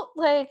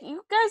 Like,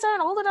 you guys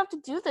aren't old enough to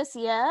do this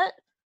yet.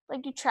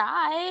 Like, you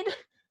tried.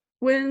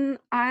 When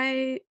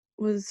I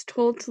was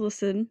told to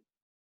listen,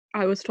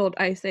 I was told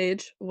Ice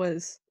Age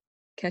was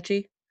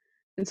catchy.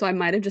 And so I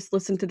might have just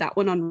listened to that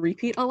one on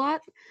repeat a lot.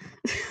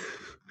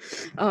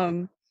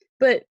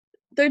 But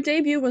their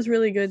debut was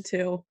really good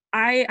too.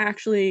 I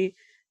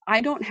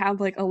don't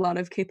have like a lot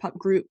of K-pop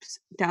groups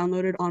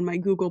downloaded on my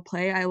Google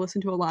Play. I listen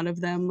to a lot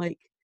of them like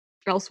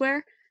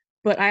elsewhere,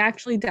 but I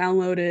actually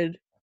downloaded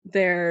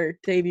their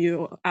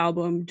debut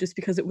album just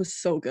because it was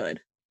so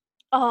good.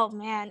 Oh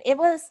man, it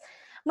was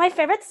my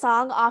favorite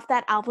song off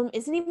that album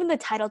isn't even the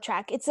title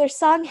track. It's their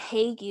song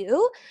Hey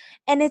You,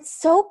 and it's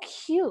so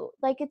cute.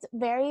 Like, it's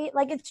very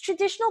like it's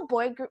traditional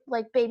boy group,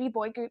 like baby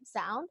boy group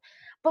sound,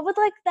 but with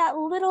like that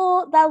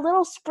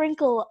little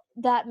sprinkle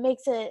that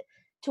makes it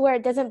to where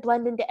it doesn't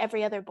blend into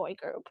every other boy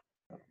group.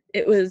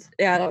 It was,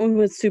 yeah, that one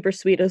was super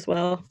sweet as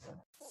well.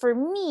 For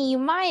me,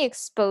 my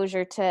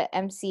exposure to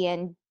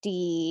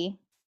MCND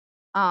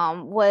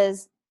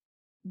was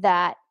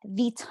that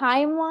the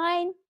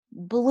timeline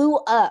blew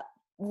up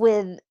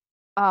with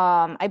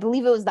I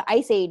believe it was the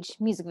Ice Age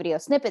music video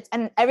snippets,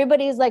 and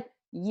everybody's like,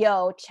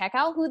 yo, check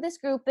out who this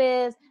group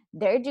is,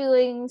 they're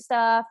doing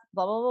stuff,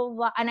 blah blah blah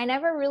blah. And I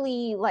never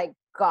really like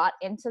got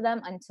into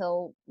them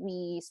until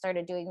we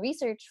started doing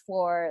research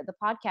for the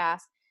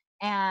podcast,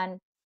 and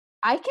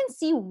I can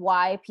see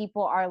why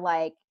people are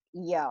like,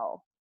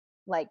 yo,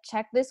 like,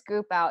 check this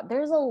group out.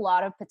 There's a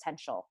lot of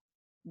potential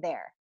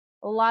there.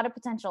 A lot of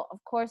potential. Of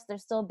course, they're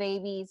still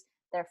babies.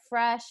 They're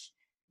fresh.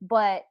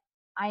 But,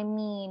 I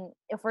mean,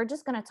 if we're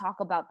just going to talk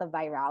about the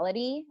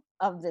virality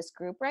of this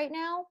group right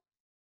now,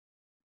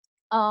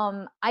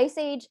 Ice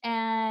Age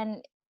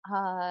and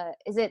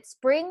is it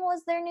Spring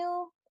was their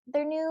new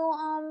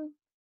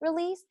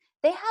release?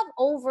 They have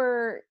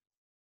over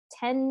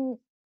 10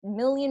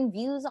 million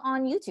views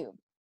on YouTube.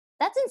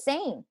 That's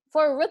insane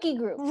for a rookie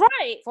group.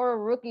 Right. For a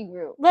rookie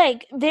group.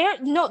 Like, they're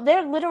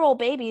literal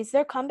babies.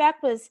 Their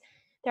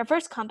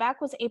first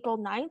comeback was April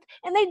 9th,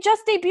 and they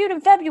just debuted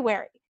in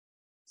February.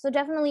 So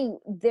definitely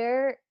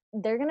they're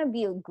going to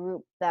be a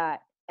group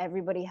that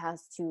everybody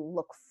has to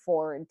look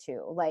forward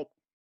to. Like,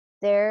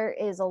 there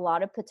is a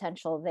lot of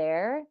potential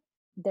there.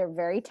 They're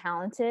very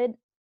talented.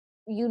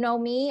 You know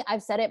me,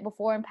 I've said it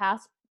before in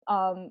past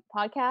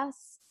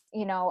podcasts.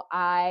 You know,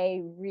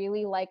 I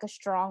really like a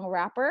strong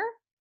rapper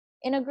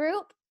in a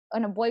group,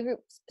 in a boy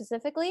group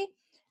specifically.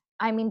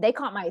 I mean, they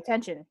caught my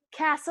attention.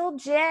 Castle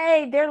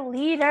J, their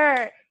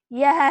leader.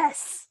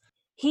 Yes.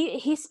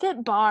 He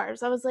spit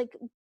bars. I was like,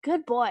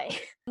 good boy.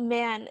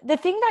 Man, the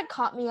thing that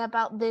caught me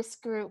about this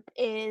group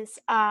is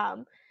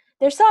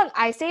their song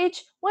Ice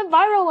Age went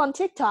viral on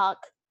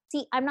TikTok.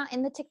 See, I'm not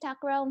in the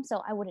TikTok realm,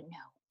 so I wouldn't know.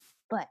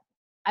 But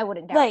I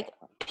wouldn't doubt like, it.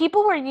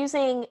 People were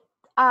using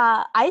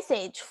Ice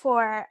Age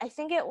for, I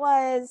think it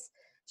was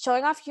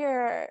showing off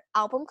your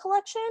album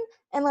collection,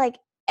 and like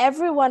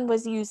everyone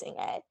was using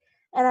it.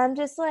 And I'm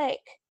just like,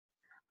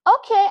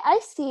 okay, I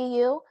see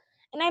you.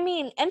 And I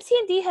mean,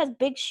 MCND has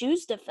big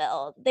shoes to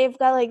fill. They've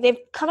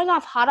coming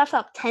off hot off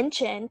up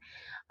Tension,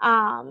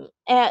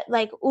 at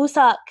like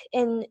Usak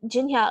and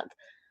Jinhyuk,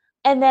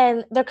 and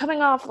then they're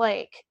coming off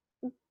like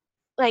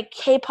like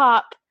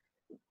K-pop,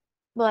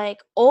 like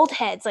old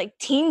heads, like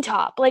Teen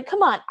Top. Like,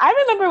 come on. I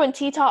remember when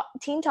Teen Top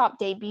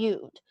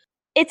debuted.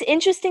 It's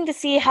interesting to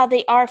see how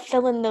they are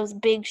filling those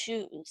big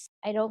shoes.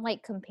 I don't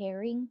like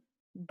comparing,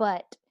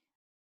 but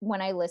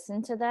when I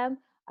listened to them,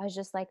 I was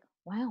just like,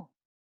 wow,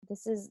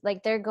 this is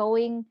like they're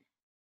going.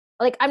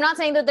 Like, I'm not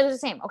saying that they're the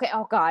same. Okay.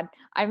 Oh God,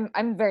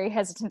 I'm very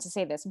hesitant to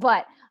say this,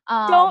 but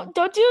don't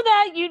do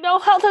that. You know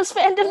how those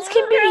fandoms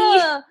can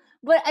be.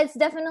 But it's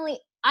definitely.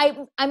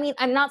 I mean,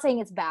 I'm not saying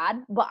it's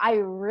bad, but I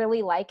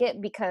really like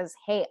it because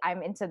hey,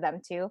 I'm into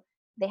them too.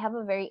 They have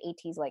a very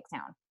 80s like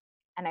sound,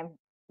 and I'm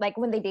like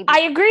when they debut. I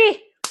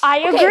agree.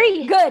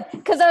 Agree. Good,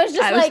 because I was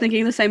just I was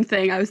thinking the same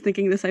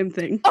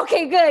thing.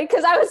 Okay, good,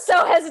 because I was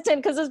so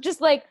hesitant because it's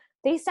just like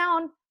they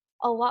sound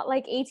a lot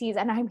like 80s,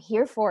 and I'm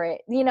here for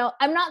it. You know,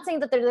 I'm not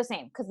saying that they're the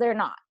same because they're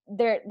not.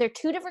 They're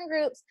two different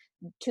groups,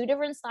 two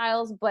different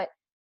styles, but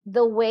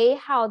the way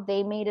how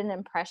they made an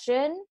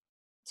impression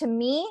to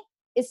me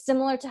is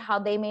similar to how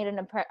they made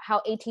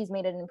how ATEEZ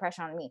made an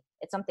impression on me.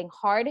 It's something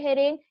hard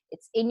hitting.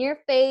 It's in your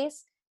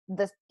face.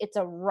 It's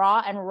a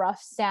raw and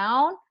rough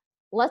sound.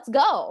 Let's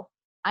go.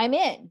 I'm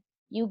in.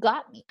 You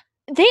got me.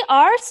 They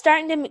are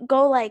starting to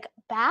go like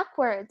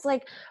backwards.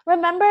 Like,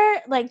 remember,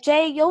 like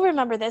Jay, you'll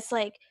remember this.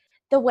 Like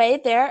the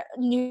way their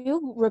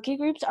new rookie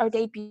groups are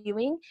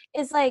debuting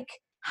is like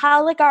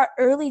how like our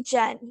early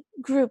gen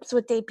groups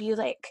would debut.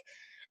 Like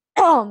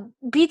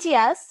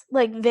BTS,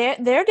 like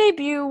their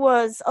debut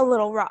was a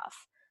little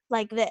rough,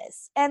 like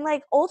this. And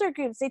like older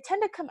groups, they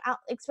tend to come out,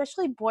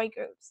 especially boy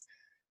groups,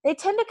 they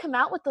tend to come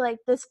out with like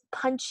this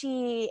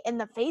punchy in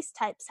the face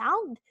type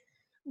sound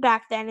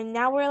back then, and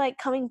now we're like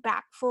coming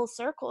back full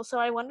circle. So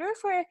I wonder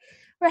if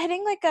we're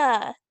hitting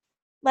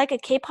like a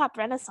K-pop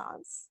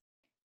renaissance.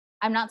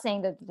 I'm not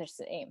saying that they're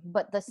the same,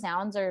 but the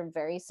sounds are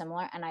very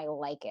similar, and I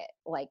like it.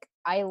 Like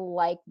I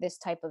like this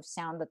type of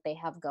sound that they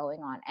have going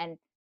on, and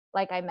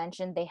like I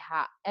mentioned,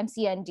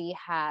 MCND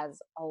has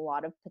a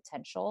lot of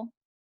potential,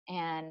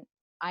 and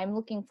I'm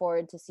looking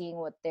forward to seeing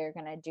what they're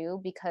gonna do,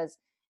 because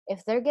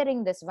if they're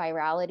getting this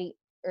virality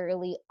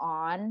early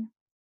on,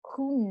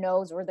 who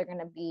knows where they're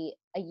gonna be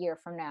a year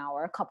from now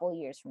or a couple of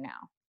years from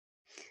now.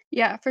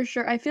 Yeah, for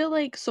sure. I feel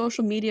like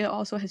social media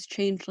also has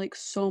changed like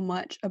so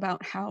much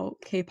about how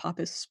K-pop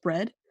is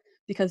spread,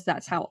 because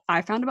that's how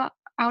I found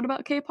out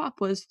about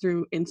K-pop was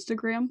through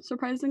Instagram,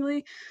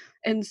 surprisingly.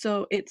 And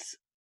so it's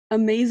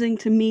amazing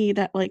to me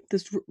that like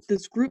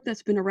this group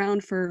that's been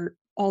around for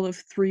all of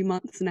 3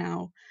 months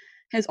now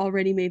has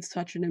already made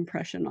such an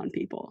impression on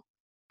people.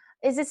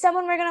 Is it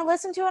someone we're going to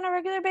listen to on a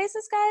regular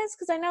basis, guys?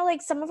 Because I know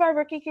like some of our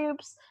rookie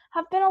groups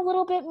have been a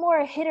little bit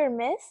more hit or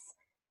miss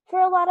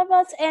for a lot of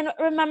us. And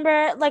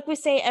remember, like we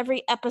say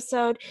every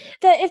episode,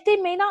 that if they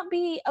may not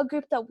be a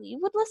group that we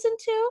would listen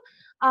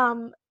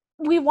to,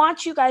 we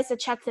want you guys to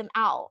check them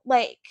out,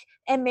 like,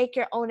 and make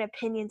your own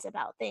opinions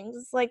about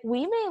things. Like,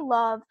 we may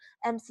love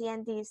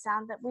MCND's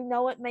sound, but we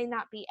know it may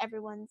not be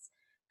everyone's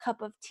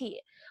cup of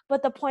tea.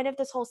 But the point of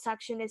this whole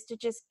section is to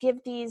just give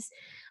these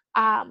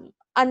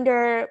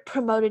under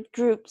promoted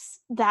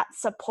groups that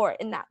support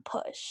and that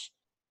push.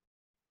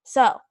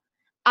 So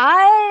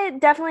I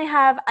definitely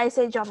have Ice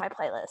Age on my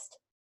playlist.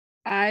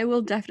 I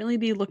will definitely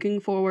be looking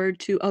forward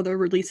to other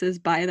releases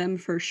by them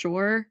for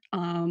sure.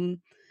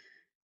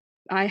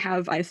 I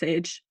have Ice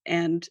Age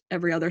and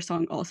every other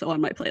song also on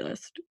my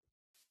playlist.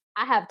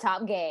 I have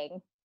Top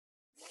Gang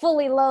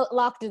fully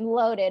locked and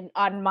loaded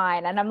on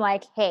mine, and I'm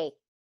like, hey,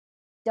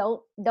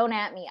 don't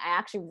at me. I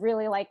actually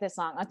really like this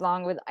song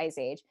along with Ice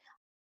Age.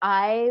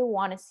 I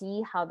want to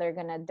see how they're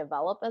gonna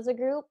develop as a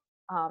group.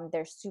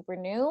 They're super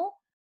new.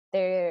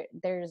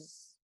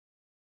 There's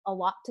a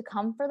lot to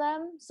come for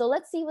them. So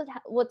let's see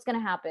what's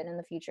gonna happen in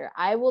the future.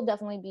 I will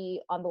definitely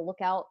be on the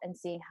lookout and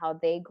seeing how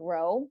they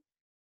grow.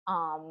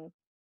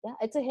 Yeah,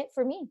 it's a hit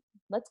for me.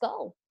 Let's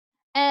go.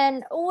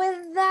 And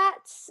with that,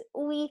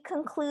 we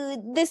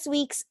conclude this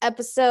week's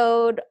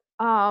episode.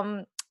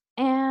 And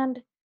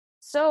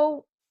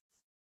so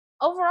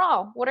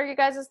overall, what are your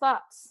guys'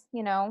 thoughts?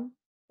 You know,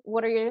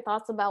 what are your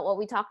thoughts about what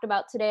we talked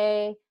about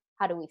today?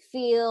 How do we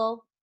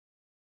feel?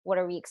 What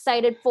are we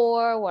excited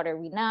for? What are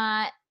we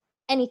not?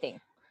 Anything.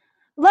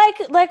 Like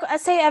I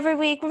say every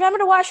week, remember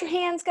to wash your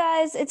hands,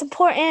 guys. It's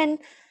important.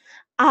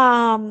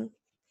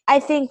 I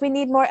think we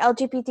need more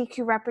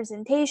LGBTQ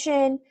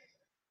representation.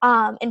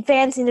 And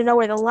fans need to know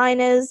where the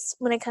line is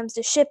when it comes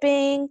to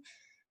shipping.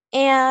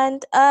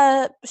 And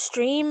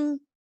stream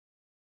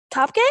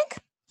Top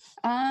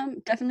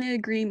Gang? Definitely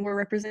agree. More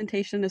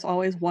representation is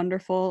always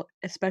wonderful,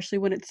 especially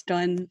when it's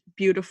done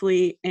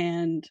beautifully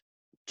and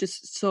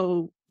just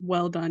so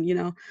well done, you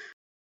know.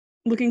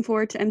 Looking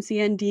forward to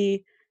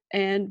MCND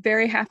and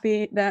very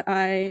happy that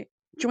I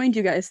joined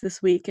you guys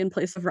this week in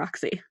place of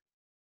Roxy.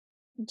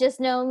 Just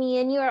know me,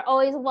 and you are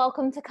always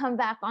welcome to come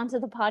back onto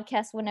the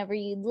podcast whenever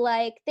you'd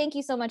like. Thank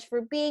you so much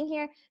for being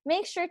here.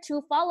 Make sure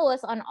to follow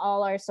us on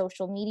all our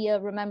social media.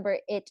 Remember,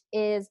 it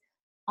is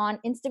on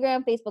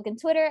Instagram, Facebook, and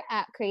Twitter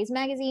at Craze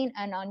Magazine,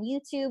 and on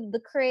YouTube,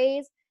 The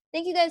Craze.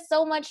 Thank you guys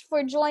so much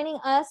for joining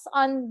us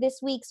on this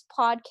week's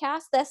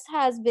podcast. This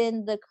has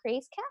been the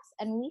Crazecast,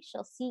 and we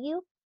shall see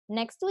you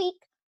next week.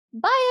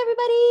 Bye,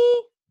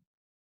 everybody.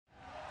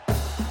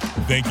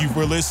 Thank you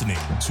for listening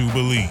to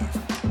Believe.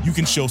 You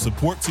can show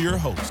support to your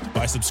host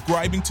by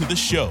subscribing to the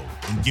show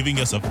and giving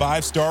us a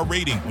 5-star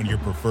rating on your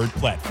preferred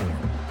platform.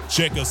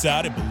 Check us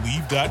out at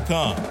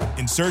Believe.com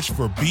and search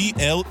for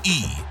BLEAV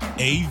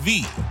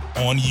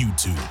on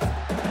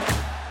YouTube.